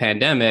during the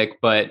pandemic.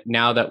 But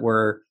now that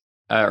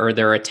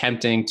they're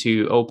attempting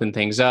to open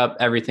things up,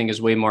 everything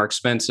is way more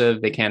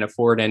expensive. They can't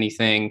afford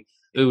anything.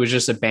 It was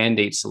just a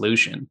Band-Aid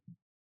solution.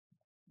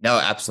 No,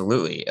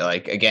 absolutely.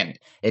 Like, again,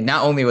 it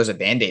not only was a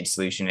Band-Aid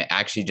solution, it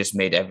actually just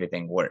made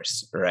everything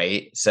worse,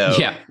 right? So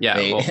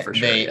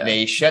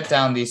they shut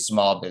down these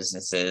small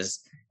businesses.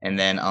 And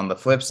then on the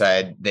flip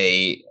side,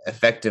 they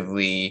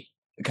effectively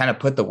kind of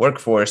put the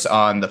workforce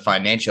on the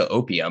financial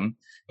opium.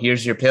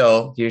 Here's your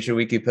pill. Here's your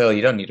weekly pill.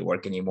 You don't need to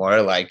work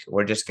anymore. Like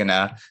we're just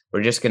gonna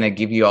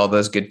give you all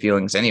those good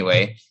feelings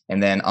anyway.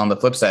 And then on the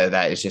flip side of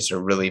that, it's just a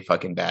really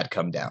fucking bad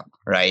come down,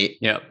 right?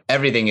 Yeah.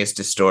 Everything is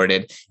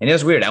distorted. And it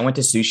was weird. I went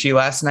to sushi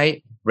last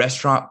night.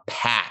 Restaurant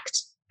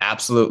packed,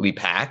 absolutely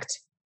packed.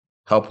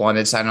 Help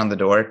wanted sign on the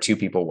door. 2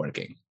 people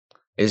working.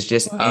 It's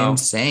just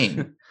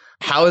insane.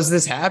 How is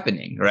this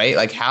happening, right?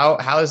 Like how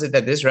is it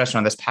that this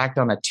restaurant that's packed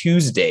on a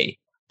Tuesday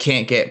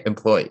can't get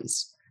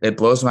employees? It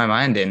blows my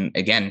mind. And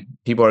again,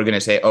 people are going to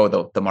say, oh,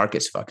 the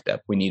market's fucked up.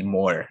 We need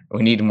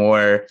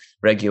more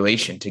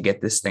regulation to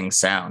get this thing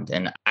sound.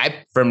 And I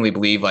firmly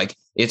believe like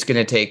it's going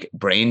to take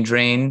brain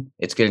drain.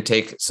 It's going to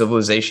take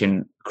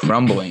civilization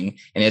crumbling,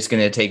 and it's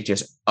going to take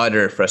just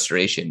utter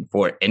frustration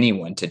for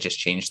anyone to just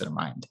change their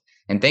mind.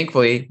 And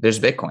thankfully there's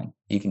Bitcoin.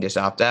 You can just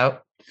opt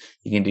out.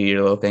 You can do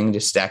your little thing,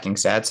 just stacking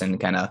sats and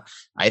kind of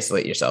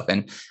isolate yourself.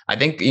 And I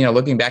think,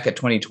 looking back at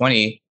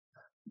 2020,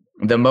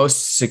 the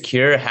most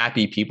secure,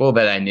 happy people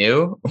that I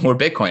knew were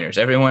Bitcoiners.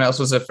 Everyone else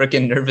was a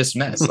freaking nervous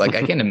mess. Like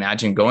I can't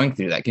imagine going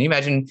through that. Can you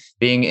imagine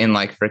being in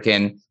like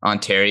freaking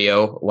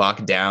Ontario,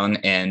 locked down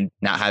and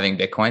not having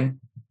Bitcoin?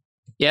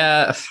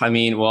 Yeah. I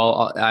mean,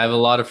 well, I have a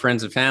lot of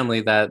friends and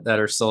family that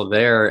are still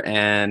there.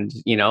 And,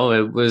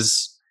 it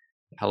was,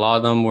 a lot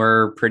of them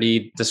were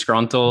pretty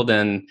disgruntled.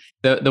 And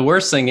the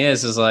worst thing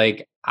is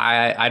like,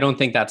 I don't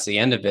think that's the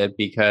end of it,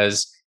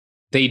 because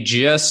they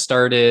just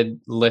started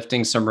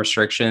lifting some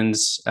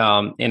restrictions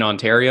in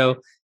Ontario,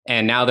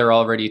 and now they're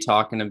already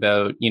talking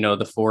about,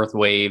 the 4th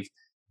wave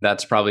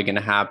that's probably going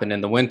to happen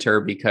in the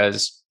winter,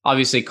 because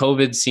obviously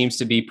COVID seems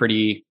to be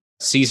pretty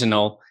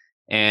seasonal.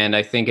 And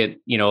I think it,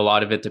 a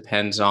lot of it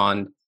depends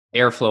on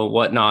airflow and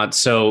whatnot.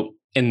 So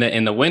in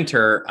the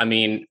winter, I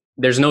mean,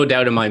 there's no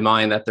doubt in my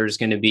mind that there's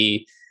going to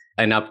be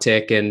an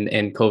uptick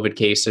in COVID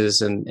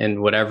cases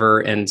and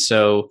whatever. And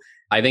so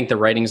I think the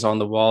writing's on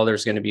the wall.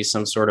 There's going to be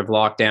some sort of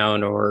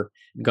lockdown or,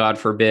 God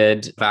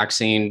forbid,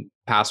 vaccine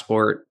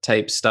passport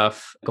type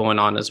stuff going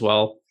on as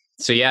well.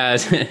 So yeah,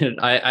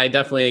 I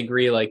definitely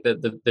agree. Like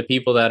the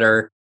people that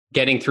are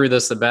getting through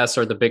this the best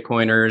are the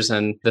Bitcoiners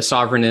and the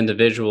sovereign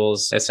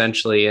individuals,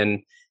 essentially.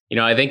 And,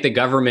 I think the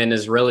government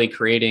is really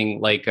creating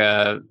like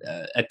a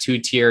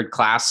 2-tiered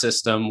class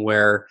system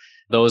where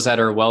those that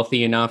are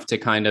wealthy enough to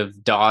kind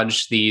of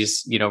dodge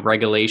these,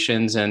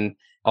 regulations and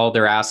all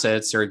their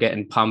assets are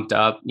getting pumped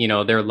up,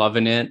 they're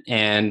loving it.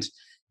 And,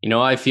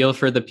 I feel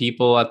for the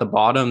people at the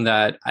bottom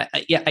that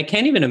I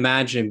can't even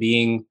imagine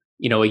being,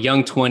 a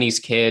young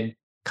 20s kid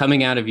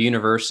coming out of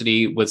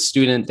university with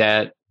student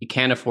debt. You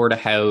can't afford a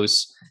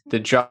house. The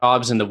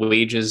jobs and the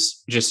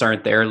wages just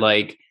aren't there.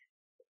 Like,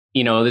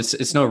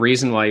 it's no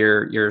reason why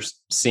you're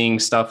seeing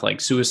stuff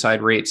like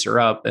suicide rates are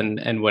up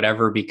and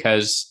whatever,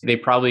 because they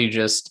probably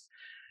just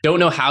don't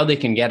know how they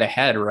can get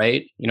ahead,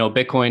 right?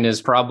 Bitcoin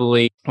is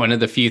probably one of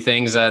the few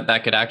things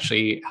that could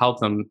actually help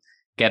them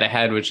get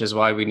ahead, which is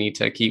why we need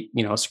to keep,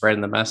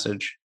 spreading the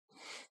message.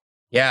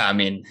 Yeah, I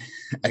mean,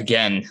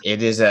 again,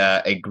 it is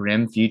a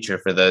grim future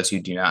for those who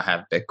do not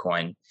have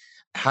Bitcoin.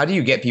 How do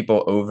you get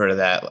people over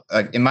that?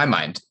 Like, in my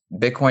mind,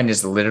 Bitcoin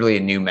is literally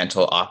a new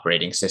mental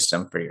operating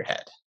system for your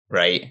head,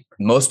 right?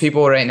 Most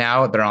people right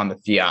now, they're on the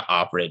fiat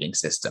operating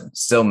system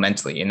still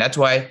mentally. And that's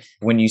why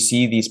when you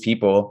see these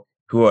people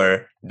who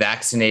are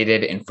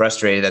vaccinated and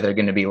frustrated that they're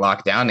going to be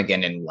locked down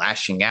again and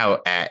lashing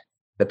out at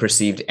the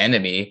perceived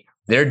enemy,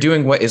 they're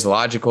doing what is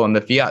logical in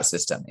the fiat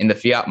system, in the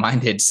fiat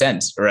minded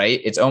sense,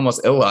 right? It's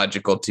almost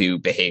illogical to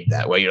behave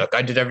that way. You're like,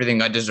 I did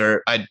everything I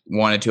deserve. I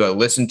wanted to. I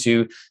listened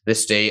to the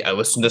state. I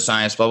listened to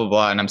science, blah, blah,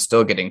 blah, and I'm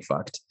still getting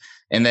fucked.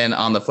 And then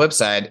on the flip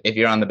side, if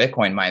you're on the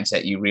Bitcoin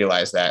mindset, you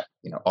realize that,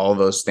 all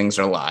those things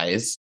are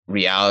lies.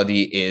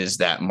 Reality is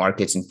that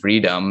markets and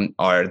freedom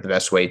are the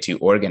best way to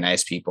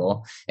organize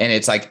people. And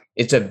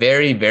it's a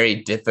very, very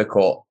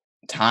difficult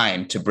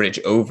time to bridge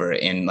over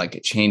and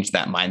change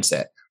that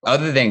mindset.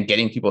 Other than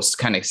getting people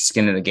kind of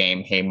skin in the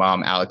game, hey,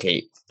 mom,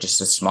 allocate just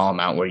a small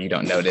amount where you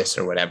don't notice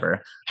or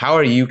whatever. How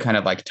are you kind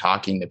of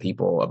talking to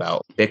people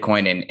about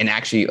Bitcoin and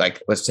actually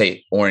let's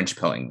say orange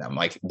pilling them,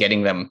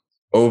 getting them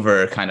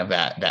over kind of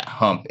that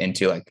hump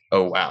into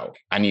oh, wow,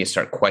 I need to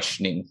start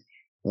questioning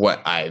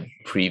what I've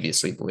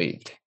previously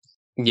believed?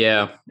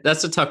 Yeah,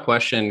 that's a tough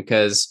question,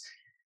 because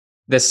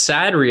the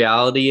sad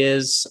reality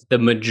is the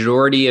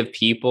majority of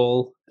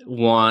people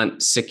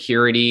want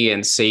security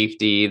and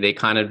safety. They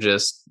kind of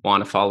just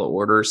want to follow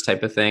orders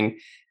type of thing.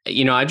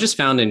 I just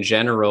found in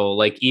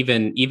general,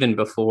 even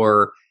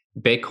before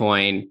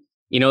Bitcoin,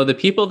 the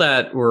people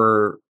that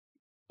were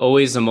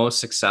always the most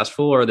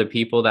successful are the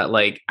people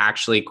that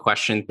actually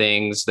question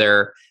things.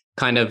 They're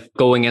kind of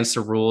go against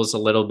the rules a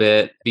little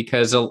bit,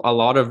 because a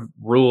lot of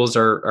rules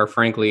are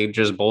frankly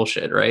just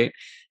bullshit, right?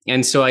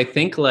 And so I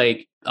think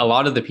a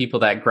lot of the people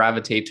that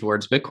gravitate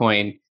towards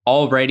Bitcoin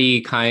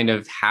already kind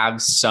of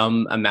have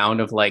some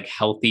amount of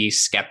healthy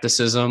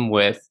skepticism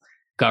with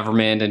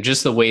government and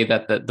just the way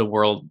that the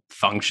world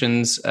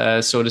functions,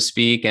 so to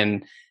speak.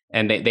 And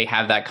they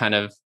have that kind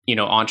of,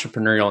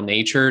 entrepreneurial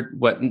nature.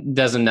 What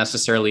doesn't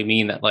necessarily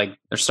mean that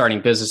they're starting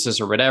businesses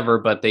or whatever,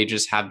 but they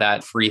just have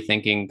that free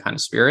thinking kind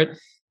of spirit.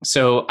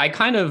 So I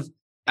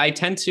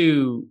tend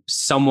to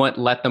somewhat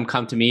let them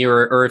come to me,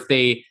 or if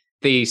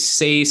they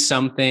say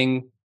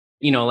something,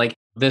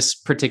 this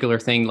particular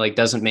thing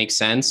doesn't make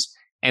sense,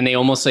 and they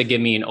almost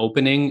give me an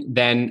opening,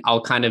 then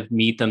I'll kind of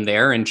meet them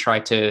there and try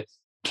to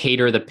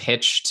cater the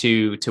pitch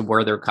to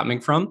where they're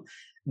coming from.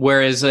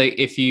 Whereas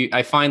if you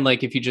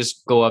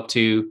just go up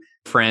to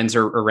friends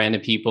or random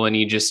people and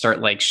you just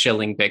start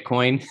shilling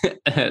Bitcoin,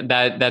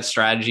 that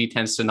strategy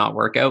tends to not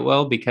work out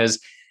well, because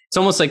it's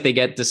almost they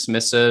get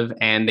dismissive,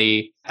 and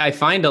I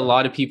find a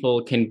lot of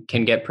people can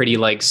get pretty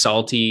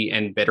salty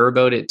and bitter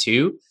about it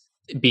too,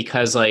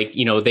 because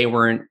they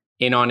weren't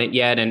in on it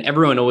yet. And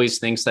everyone always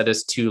thinks that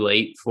it's too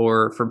late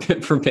for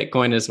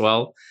Bitcoin as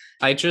well.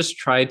 I just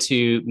try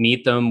to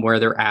meet them where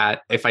they're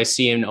at. If I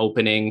see an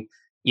opening,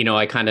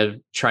 I kind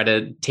of try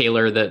to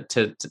tailor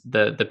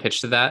the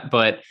pitch to that.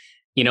 But,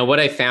 what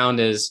I found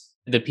is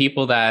the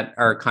people that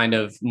are kind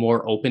of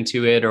more open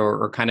to it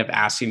or kind of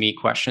asking me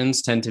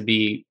questions tend to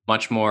be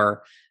much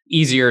more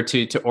easier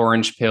to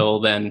orange pill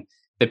than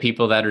the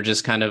people that are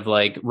just kind of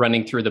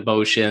running through the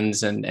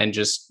motions and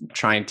just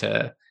trying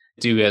to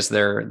do as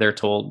they're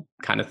told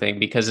kind of thing,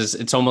 because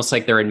it's almost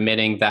they're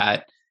admitting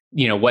that,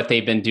 what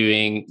they've been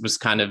doing was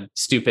kind of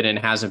stupid and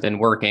hasn't been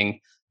working.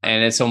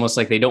 And it's almost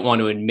they don't want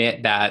to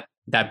admit that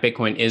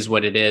Bitcoin is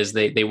what it is.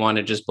 They want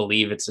to just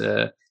believe it's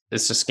a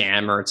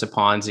scam or it's a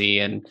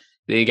Ponzi, and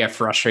they get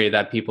frustrated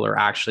that people are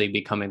actually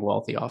becoming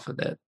wealthy off of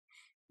it.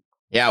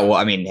 Yeah, well,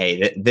 I mean,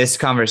 hey, this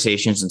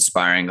conversation is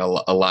inspiring a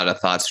lot of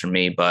thoughts for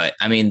me. But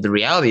I mean, the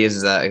reality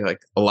is that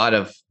a lot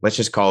of, let's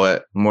just call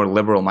it more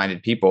liberal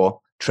minded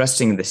people,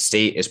 trusting the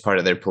state as part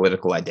of their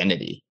political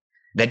identity.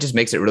 That just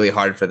makes it really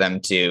hard for them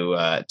to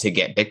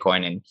get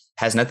Bitcoin, and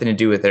has nothing to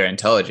do with their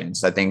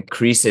intelligence. I think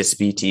Croesus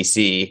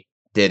BTC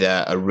did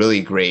a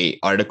really great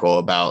article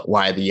about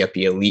why the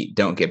yuppie elite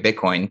don't get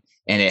Bitcoin.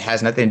 And it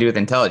has nothing to do with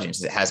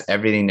intelligence. It has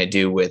everything to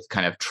do with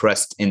kind of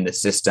trust in the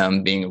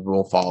system, being a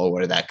rule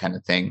follower, that kind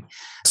of thing.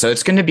 So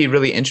it's going to be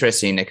really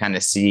interesting to kind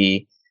of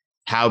see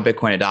how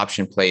Bitcoin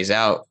adoption plays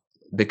out,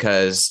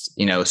 because,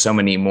 so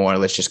many more,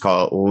 let's just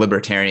call it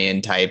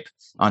libertarian type,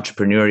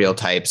 entrepreneurial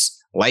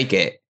types like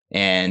it.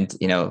 And,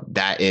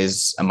 that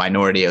is a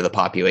minority of the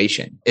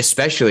population,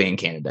 especially in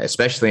Canada,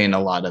 especially in a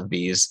lot of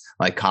these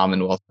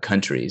Commonwealth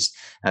countries.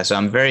 So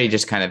I'm very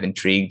just kind of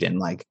intrigued and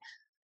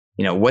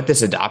what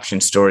this adoption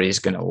story is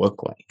going to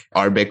look like.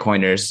 Are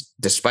Bitcoiners,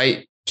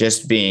 despite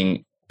just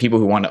being people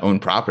who want to own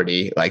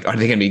property, like, are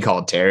they going to be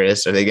called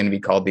terrorists? Are they going to be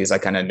called these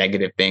like kind of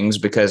negative things?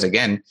 Because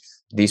again,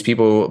 these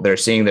people, they're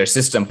seeing their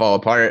system fall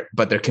apart,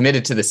 but they're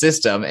committed to the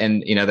system,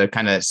 and they're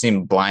kind of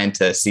seem blind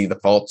to see the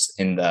faults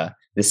in the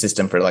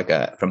system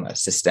from a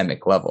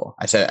systemic level.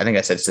 I think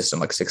I said system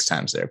like 6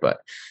 times there, but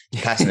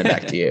passing it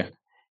back to you.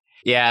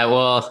 Yeah,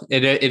 well,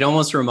 it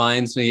almost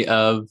reminds me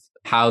of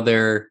how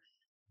they're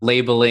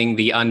labeling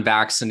the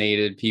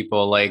unvaccinated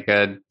people like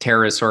a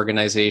terrorist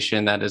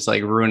organization that is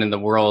like ruining the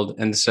world.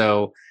 And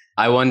so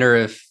I wonder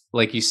if,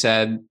 like you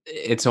said,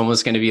 it's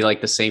almost going to be like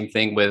the same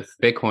thing with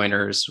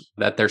Bitcoiners,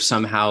 that they're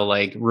somehow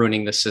like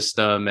ruining the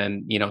system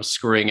and,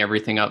 screwing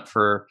everything up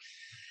for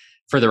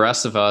the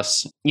rest of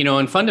us.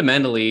 And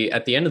fundamentally,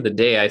 at the end of the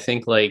day, I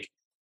think like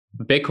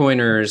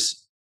Bitcoiners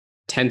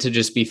tend to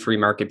just be free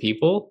market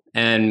people.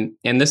 And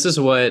this is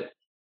what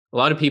a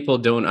lot of people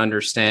don't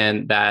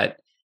understand, that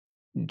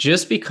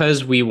just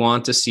because we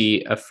want to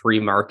see a free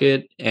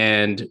market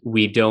and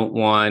we don't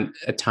want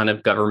a ton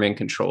of government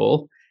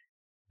control,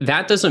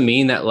 that doesn't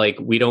mean that like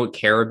we don't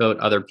care about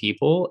other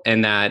people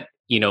and that,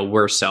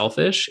 we're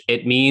selfish.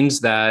 It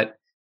means that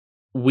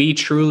we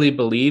truly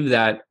believe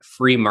that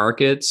free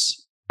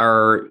markets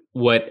are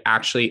what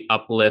actually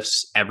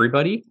uplifts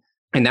everybody,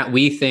 and that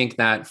we think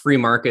that free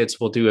markets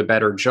will do a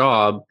better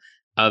job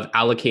of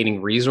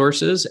allocating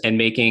resources and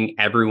making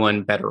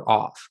everyone better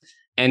off.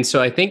 And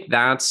so I think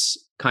that's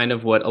kind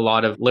of what a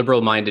lot of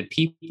liberal-minded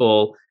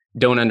people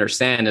don't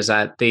understand, is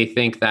that they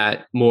think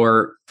that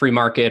more free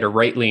market or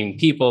right-leaning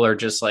people are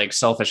just like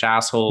selfish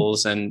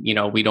assholes and,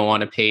 we don't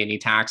want to pay any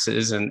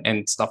taxes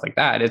and stuff like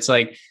that. It's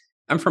like,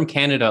 I'm from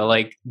Canada,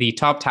 like the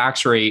top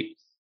tax rate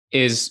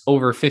is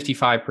over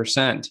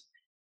 55%.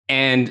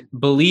 And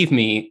believe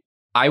me,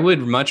 I would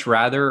much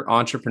rather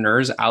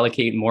entrepreneurs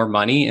allocate more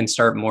money and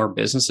start more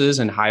businesses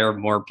and hire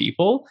more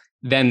people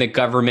than the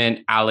government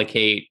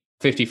allocate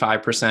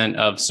 55%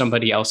 of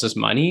somebody else's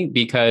money,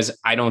 because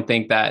I don't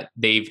think that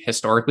they've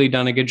historically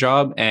done a good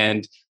job,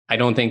 and I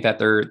don't think that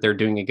they're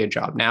doing a good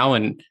job now.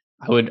 And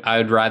I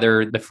would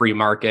rather the free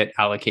market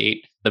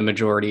allocate the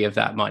majority of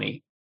that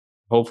money.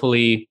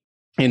 Hopefully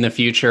in the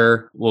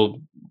future,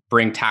 we'll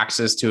bring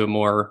taxes to a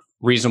more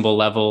reasonable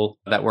level,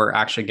 that we're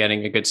actually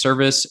getting a good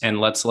service, and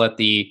let's let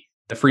the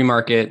free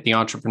market, the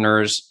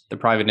entrepreneurs, the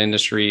private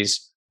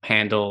industries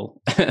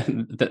handle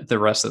the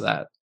rest of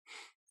that.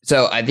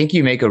 So I think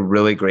you make a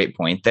really great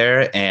point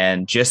there.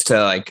 And just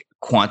to like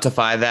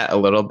quantify that a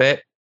little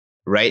bit,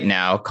 right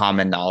now,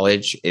 common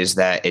knowledge is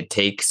that it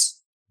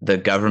takes the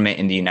government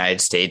in the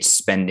United States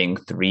spending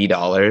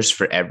 $3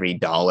 for every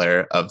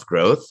dollar of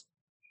growth.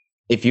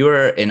 If you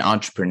were an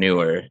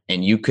entrepreneur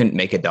and you couldn't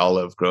make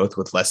 $1 of growth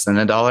with less than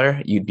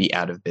 $1, you'd be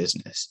out of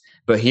business.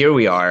 But here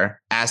we are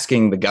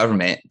asking the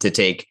government to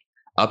take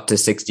up to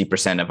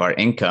 60% of our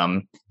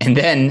income and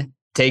then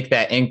take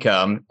that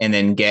income and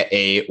then get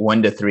a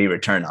 1 to 3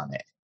 return on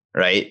it,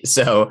 right?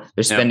 So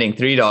they're spending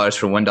 $3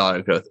 for $1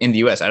 of growth in the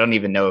US. I don't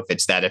even know if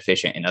it's that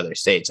efficient in other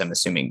states. I'm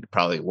assuming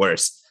probably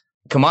worse.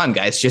 Come on,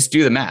 guys, just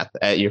do the math.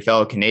 Your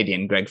fellow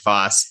Canadian, Greg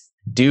Foss,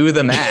 do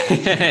the math.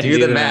 do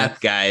the math,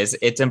 guys.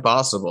 It's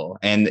impossible.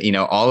 And,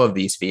 all of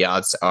these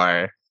fiats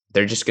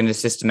they're just going to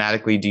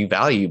systematically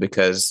devalue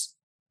because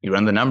you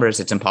run the numbers.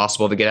 It's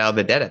impossible to get out of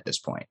the debt at this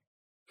point.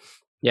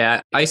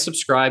 Yeah, I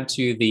subscribe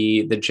to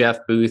the Jeff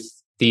Booth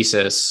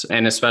thesis,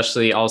 and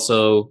especially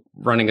also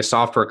running a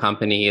software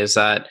company, is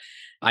that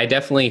I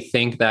definitely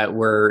think that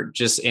we're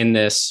just in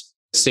this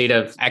state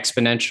of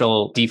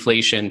exponential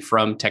deflation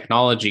from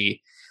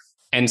technology.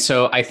 And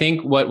so I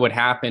think what would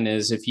happen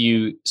is, if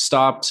you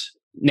stopped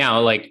now,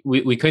 like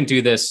we couldn't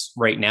do this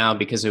right now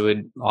because it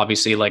would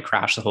obviously like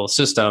crash the whole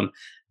system.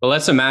 But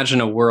let's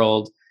imagine a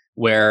world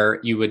where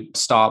you would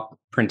stop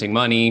printing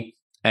money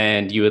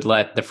and you would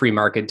let the free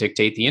market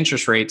dictate the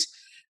interest rates.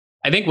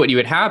 I think what you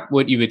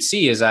would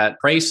see is that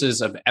prices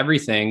of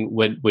everything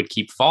would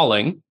keep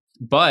falling.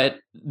 But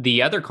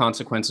the other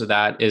consequence of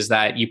that is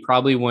that you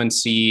probably wouldn't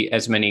see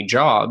as many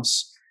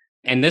jobs.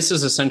 And this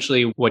is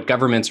essentially what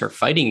governments are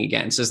fighting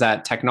against, is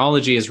that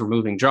technology is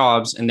removing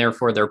jobs and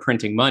therefore they're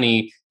printing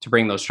money to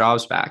bring those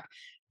jobs back.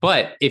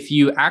 But if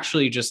you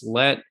actually just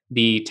let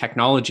the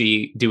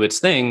technology do its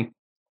thing,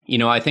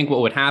 I think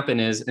what would happen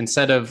is,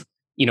 instead of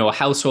a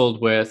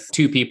household with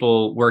 2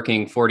 people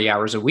working 40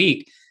 hours a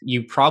week,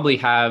 you probably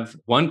have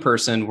one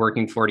person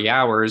working 40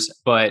 hours,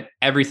 but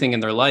everything in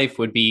their life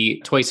would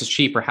be twice as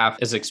cheap or half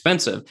as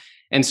expensive.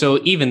 And so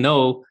even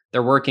though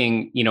they're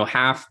working,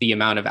 half the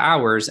amount of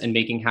hours and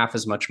making half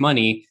as much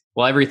money,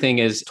 well, everything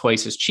is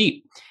twice as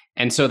cheap.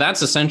 And so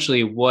that's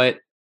essentially what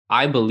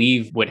I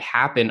believe would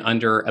happen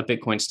under a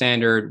Bitcoin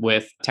standard,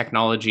 with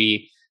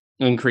technology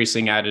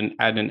increasing at an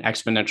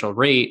exponential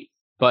rate,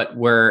 but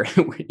where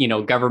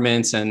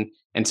governments and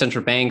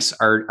central banks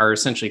are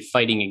essentially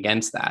fighting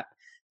against that.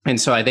 And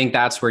so I think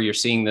that's where you're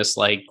seeing this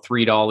like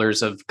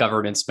 $3 of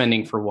government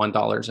spending for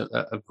 $1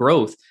 of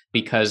growth,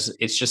 because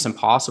it's just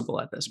impossible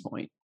at this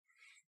point.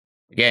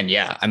 Again,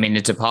 yeah. I mean,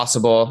 it's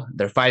impossible.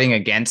 They're fighting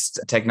against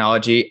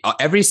technology.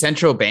 Every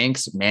central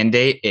bank's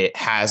mandate, it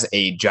has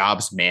a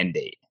jobs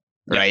mandate,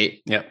 right?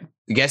 Yep.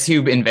 Guess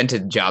who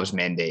invented jobs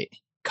mandate?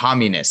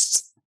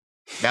 Communists.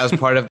 That was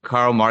part of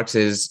Karl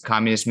Marx's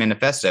Communist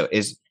Manifesto,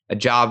 is a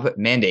job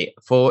mandate,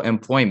 full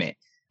employment.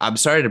 I'm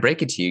sorry to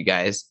break it to you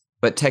guys,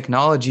 but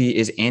technology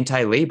is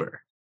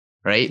anti-labor,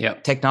 right?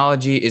 Yep.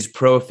 Technology is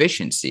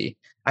pro-efficiency.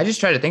 I just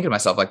try to think of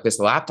myself like this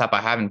laptop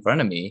I have in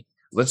front of me.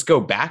 Let's go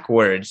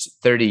backwards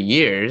 30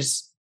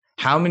 years.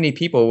 How many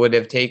people would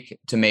have taken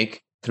to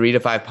make 3 to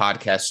 5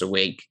 podcasts a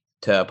week,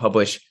 to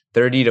publish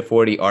 30 to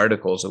 40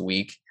 articles a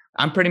week?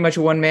 I'm pretty much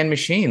a one-man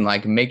machine,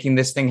 like making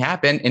this thing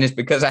happen. And it's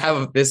because I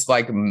have this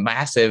like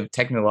massive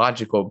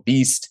technological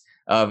beast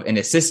of an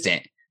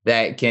assistant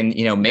that can,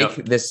 make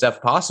this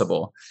stuff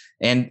possible.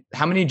 And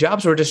how many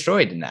jobs were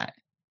destroyed in that?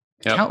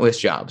 Yep. Countless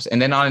jobs. And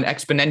then on an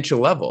exponential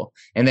level.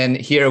 And then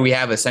here we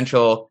have a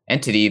central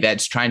entity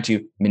that's trying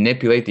to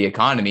manipulate the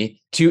economy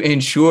to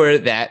ensure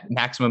that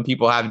maximum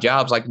people have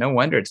jobs. Like, no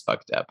wonder it's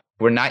fucked up.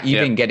 We're not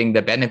even getting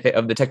the benefit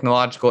of the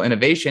technological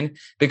innovation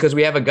because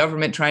we have a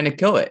government trying to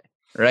kill it,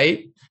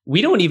 right?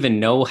 We don't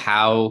even know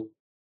how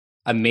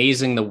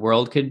amazing the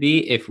world could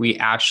be if we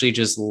actually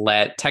just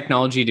let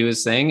technology do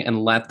its thing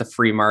and let the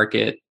free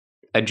market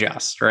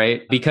adjust,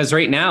 right? Because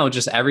right now,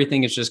 just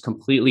everything is just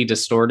completely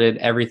distorted.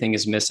 Everything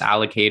is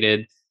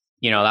misallocated.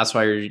 That's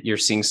why you're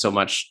seeing so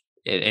much,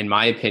 in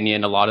my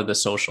opinion, a lot of the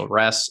social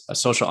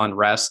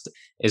unrest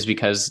is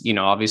because,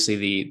 obviously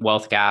the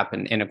wealth gap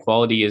and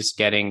inequality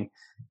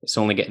it's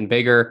only getting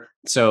bigger.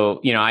 So,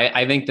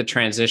 I think the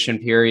transition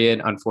period,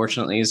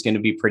 unfortunately, is going to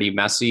be pretty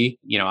messy.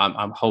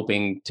 I'm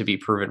hoping to be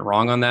proven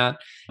wrong on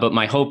that. But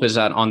my hope is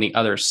that on the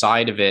other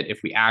side of it, if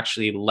we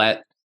actually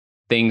let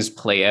things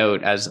play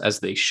out as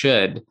they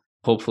should,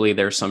 hopefully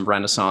there's some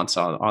renaissance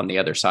on the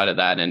other side of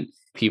that. And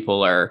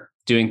people are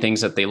doing things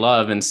that they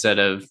love instead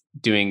of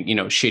doing,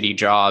 shitty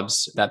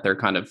jobs that they're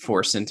kind of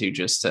forced into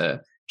just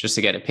to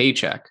get a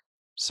paycheck.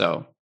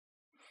 So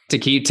to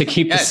keep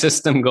the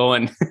system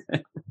going.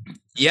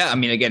 Yeah. I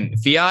mean, again,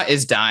 fiat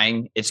is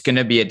dying. It's going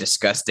to be a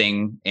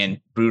disgusting and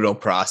brutal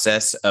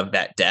process of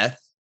that death,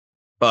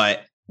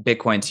 but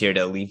Bitcoin's here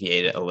to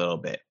alleviate it a little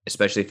bit,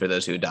 especially for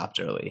those who adopt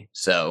early.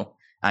 So,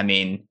 I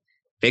mean,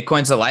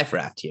 Bitcoin's a life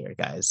raft here,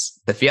 guys.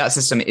 The fiat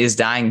system is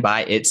dying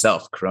by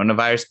itself.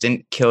 Coronavirus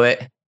didn't kill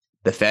it.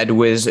 The Fed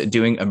was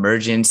doing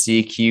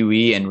emergency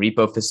QE and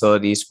repo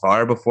facilities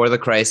far before the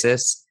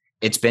crisis.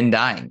 It's been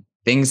dying.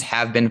 Things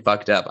have been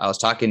fucked up. I was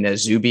talking to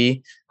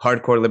Zuby,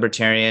 hardcore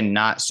libertarian,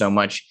 not so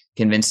much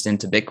convinced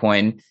into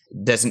Bitcoin,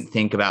 doesn't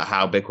think about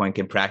how Bitcoin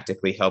can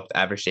practically help the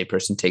average day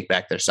person take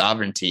back their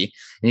sovereignty.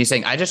 And he's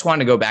saying, I just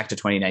want to go back to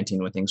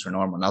 2019 when things were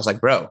normal. And I was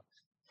like, bro,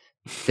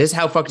 this is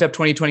how fucked up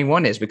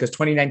 2021 is, because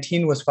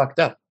 2019 was fucked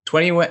up.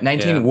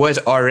 2019 was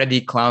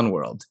already clown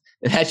world.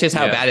 That's just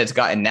how bad it's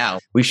gotten now.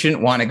 We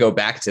shouldn't want to go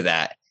back to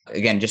that.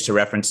 Again, just to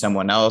reference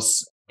someone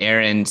else,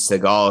 Aaron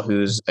Segal,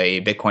 who's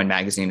a Bitcoin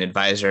Magazine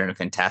advisor and a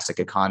fantastic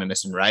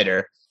economist and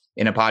writer,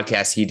 in a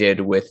podcast he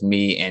did with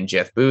me and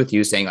Jeff Booth, he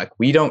was saying, like,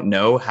 we don't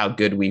know how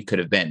good we could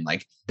have been.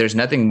 Like, there's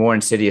nothing more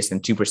insidious than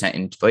 2%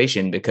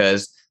 inflation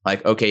because,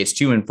 like, okay, it's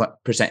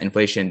 2%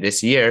 inflation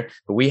this year,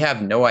 but we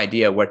have no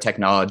idea where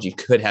technology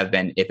could have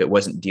been if it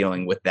wasn't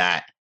dealing with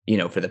that,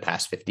 for the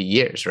past 50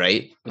 years,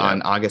 right? Yeah.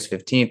 On August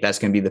 15th, that's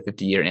going to be the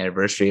 50-year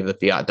anniversary of the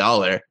fiat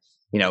dollar.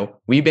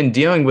 We've been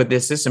dealing with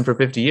this system for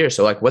 50 years.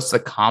 So, like, what's the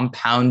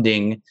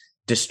compounding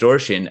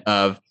distortion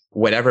of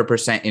whatever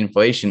percent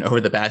inflation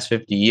over the past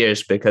 50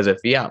 years because of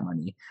fiat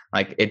money?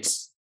 Like,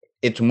 it's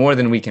more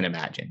than we can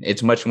imagine.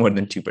 It's much more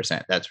than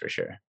 2%. That's for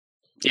sure.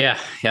 Yeah.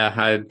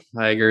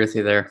 I agree with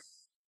you there.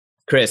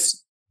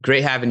 Chris,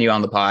 great having you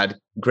on the pod.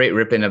 Great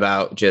ripping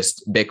about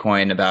just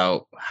Bitcoin,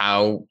 about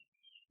how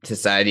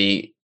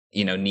society,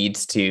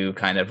 needs to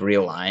kind of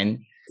realign.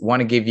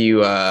 Want to give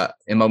you a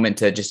moment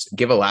to just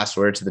give a last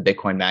word to the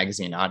Bitcoin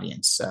Magazine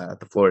audience.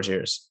 The floor is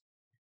yours.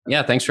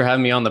 Yeah, thanks for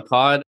having me on the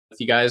pod. If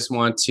you guys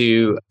want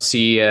to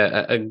see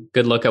a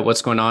good look at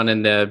what's going on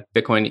in the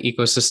Bitcoin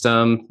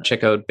ecosystem,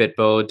 check out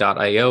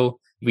bitbo.io.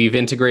 We've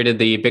integrated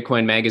the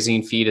Bitcoin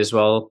Magazine feed as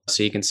well,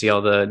 so you can see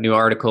all the new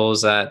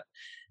articles that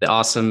the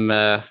awesome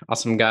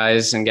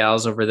guys and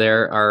gals over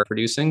there are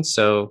producing.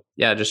 So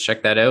yeah, just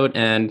check that out.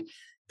 And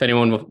if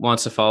anyone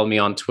wants to follow me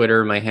on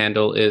Twitter, my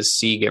handle is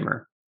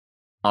cgimmer.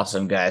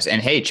 Awesome, guys.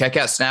 And hey, check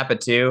out Snappa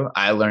too.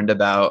 I learned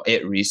about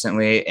it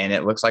recently and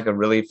it looks like a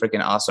really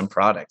freaking awesome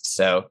product.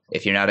 So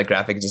if you're not a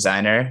graphic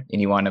designer and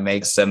you want to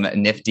make some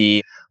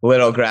nifty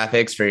little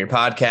graphics for your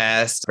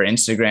podcast, for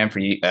Instagram,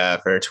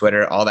 for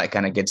Twitter, all that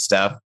kind of good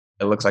stuff,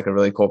 it looks like a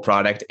really cool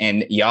product.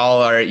 And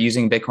y'all are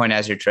using Bitcoin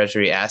as your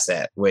treasury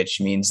asset, which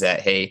means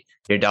that, hey,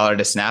 your dollar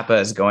to Snappa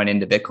is going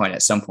into Bitcoin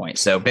at some point.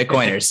 So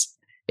Bitcoiners,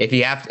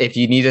 if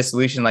you need a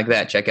solution like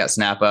that, check out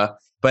Snappa.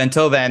 But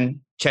until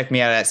then, check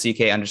me out at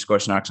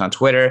CK_Snarks on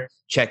Twitter.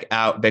 Check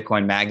out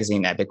Bitcoin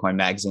Magazine at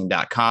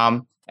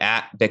bitcoinmagazine.com,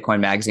 at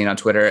Bitcoin Magazine on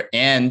Twitter,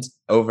 and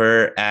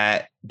over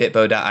at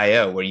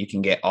bitbo.io, where you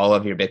can get all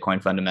of your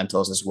Bitcoin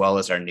fundamentals as well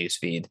as our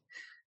newsfeed.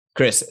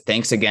 Chris,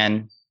 thanks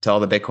again. to all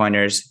the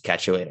Bitcoiners.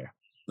 Catch you later.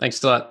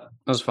 Thanks a lot.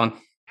 That was fun.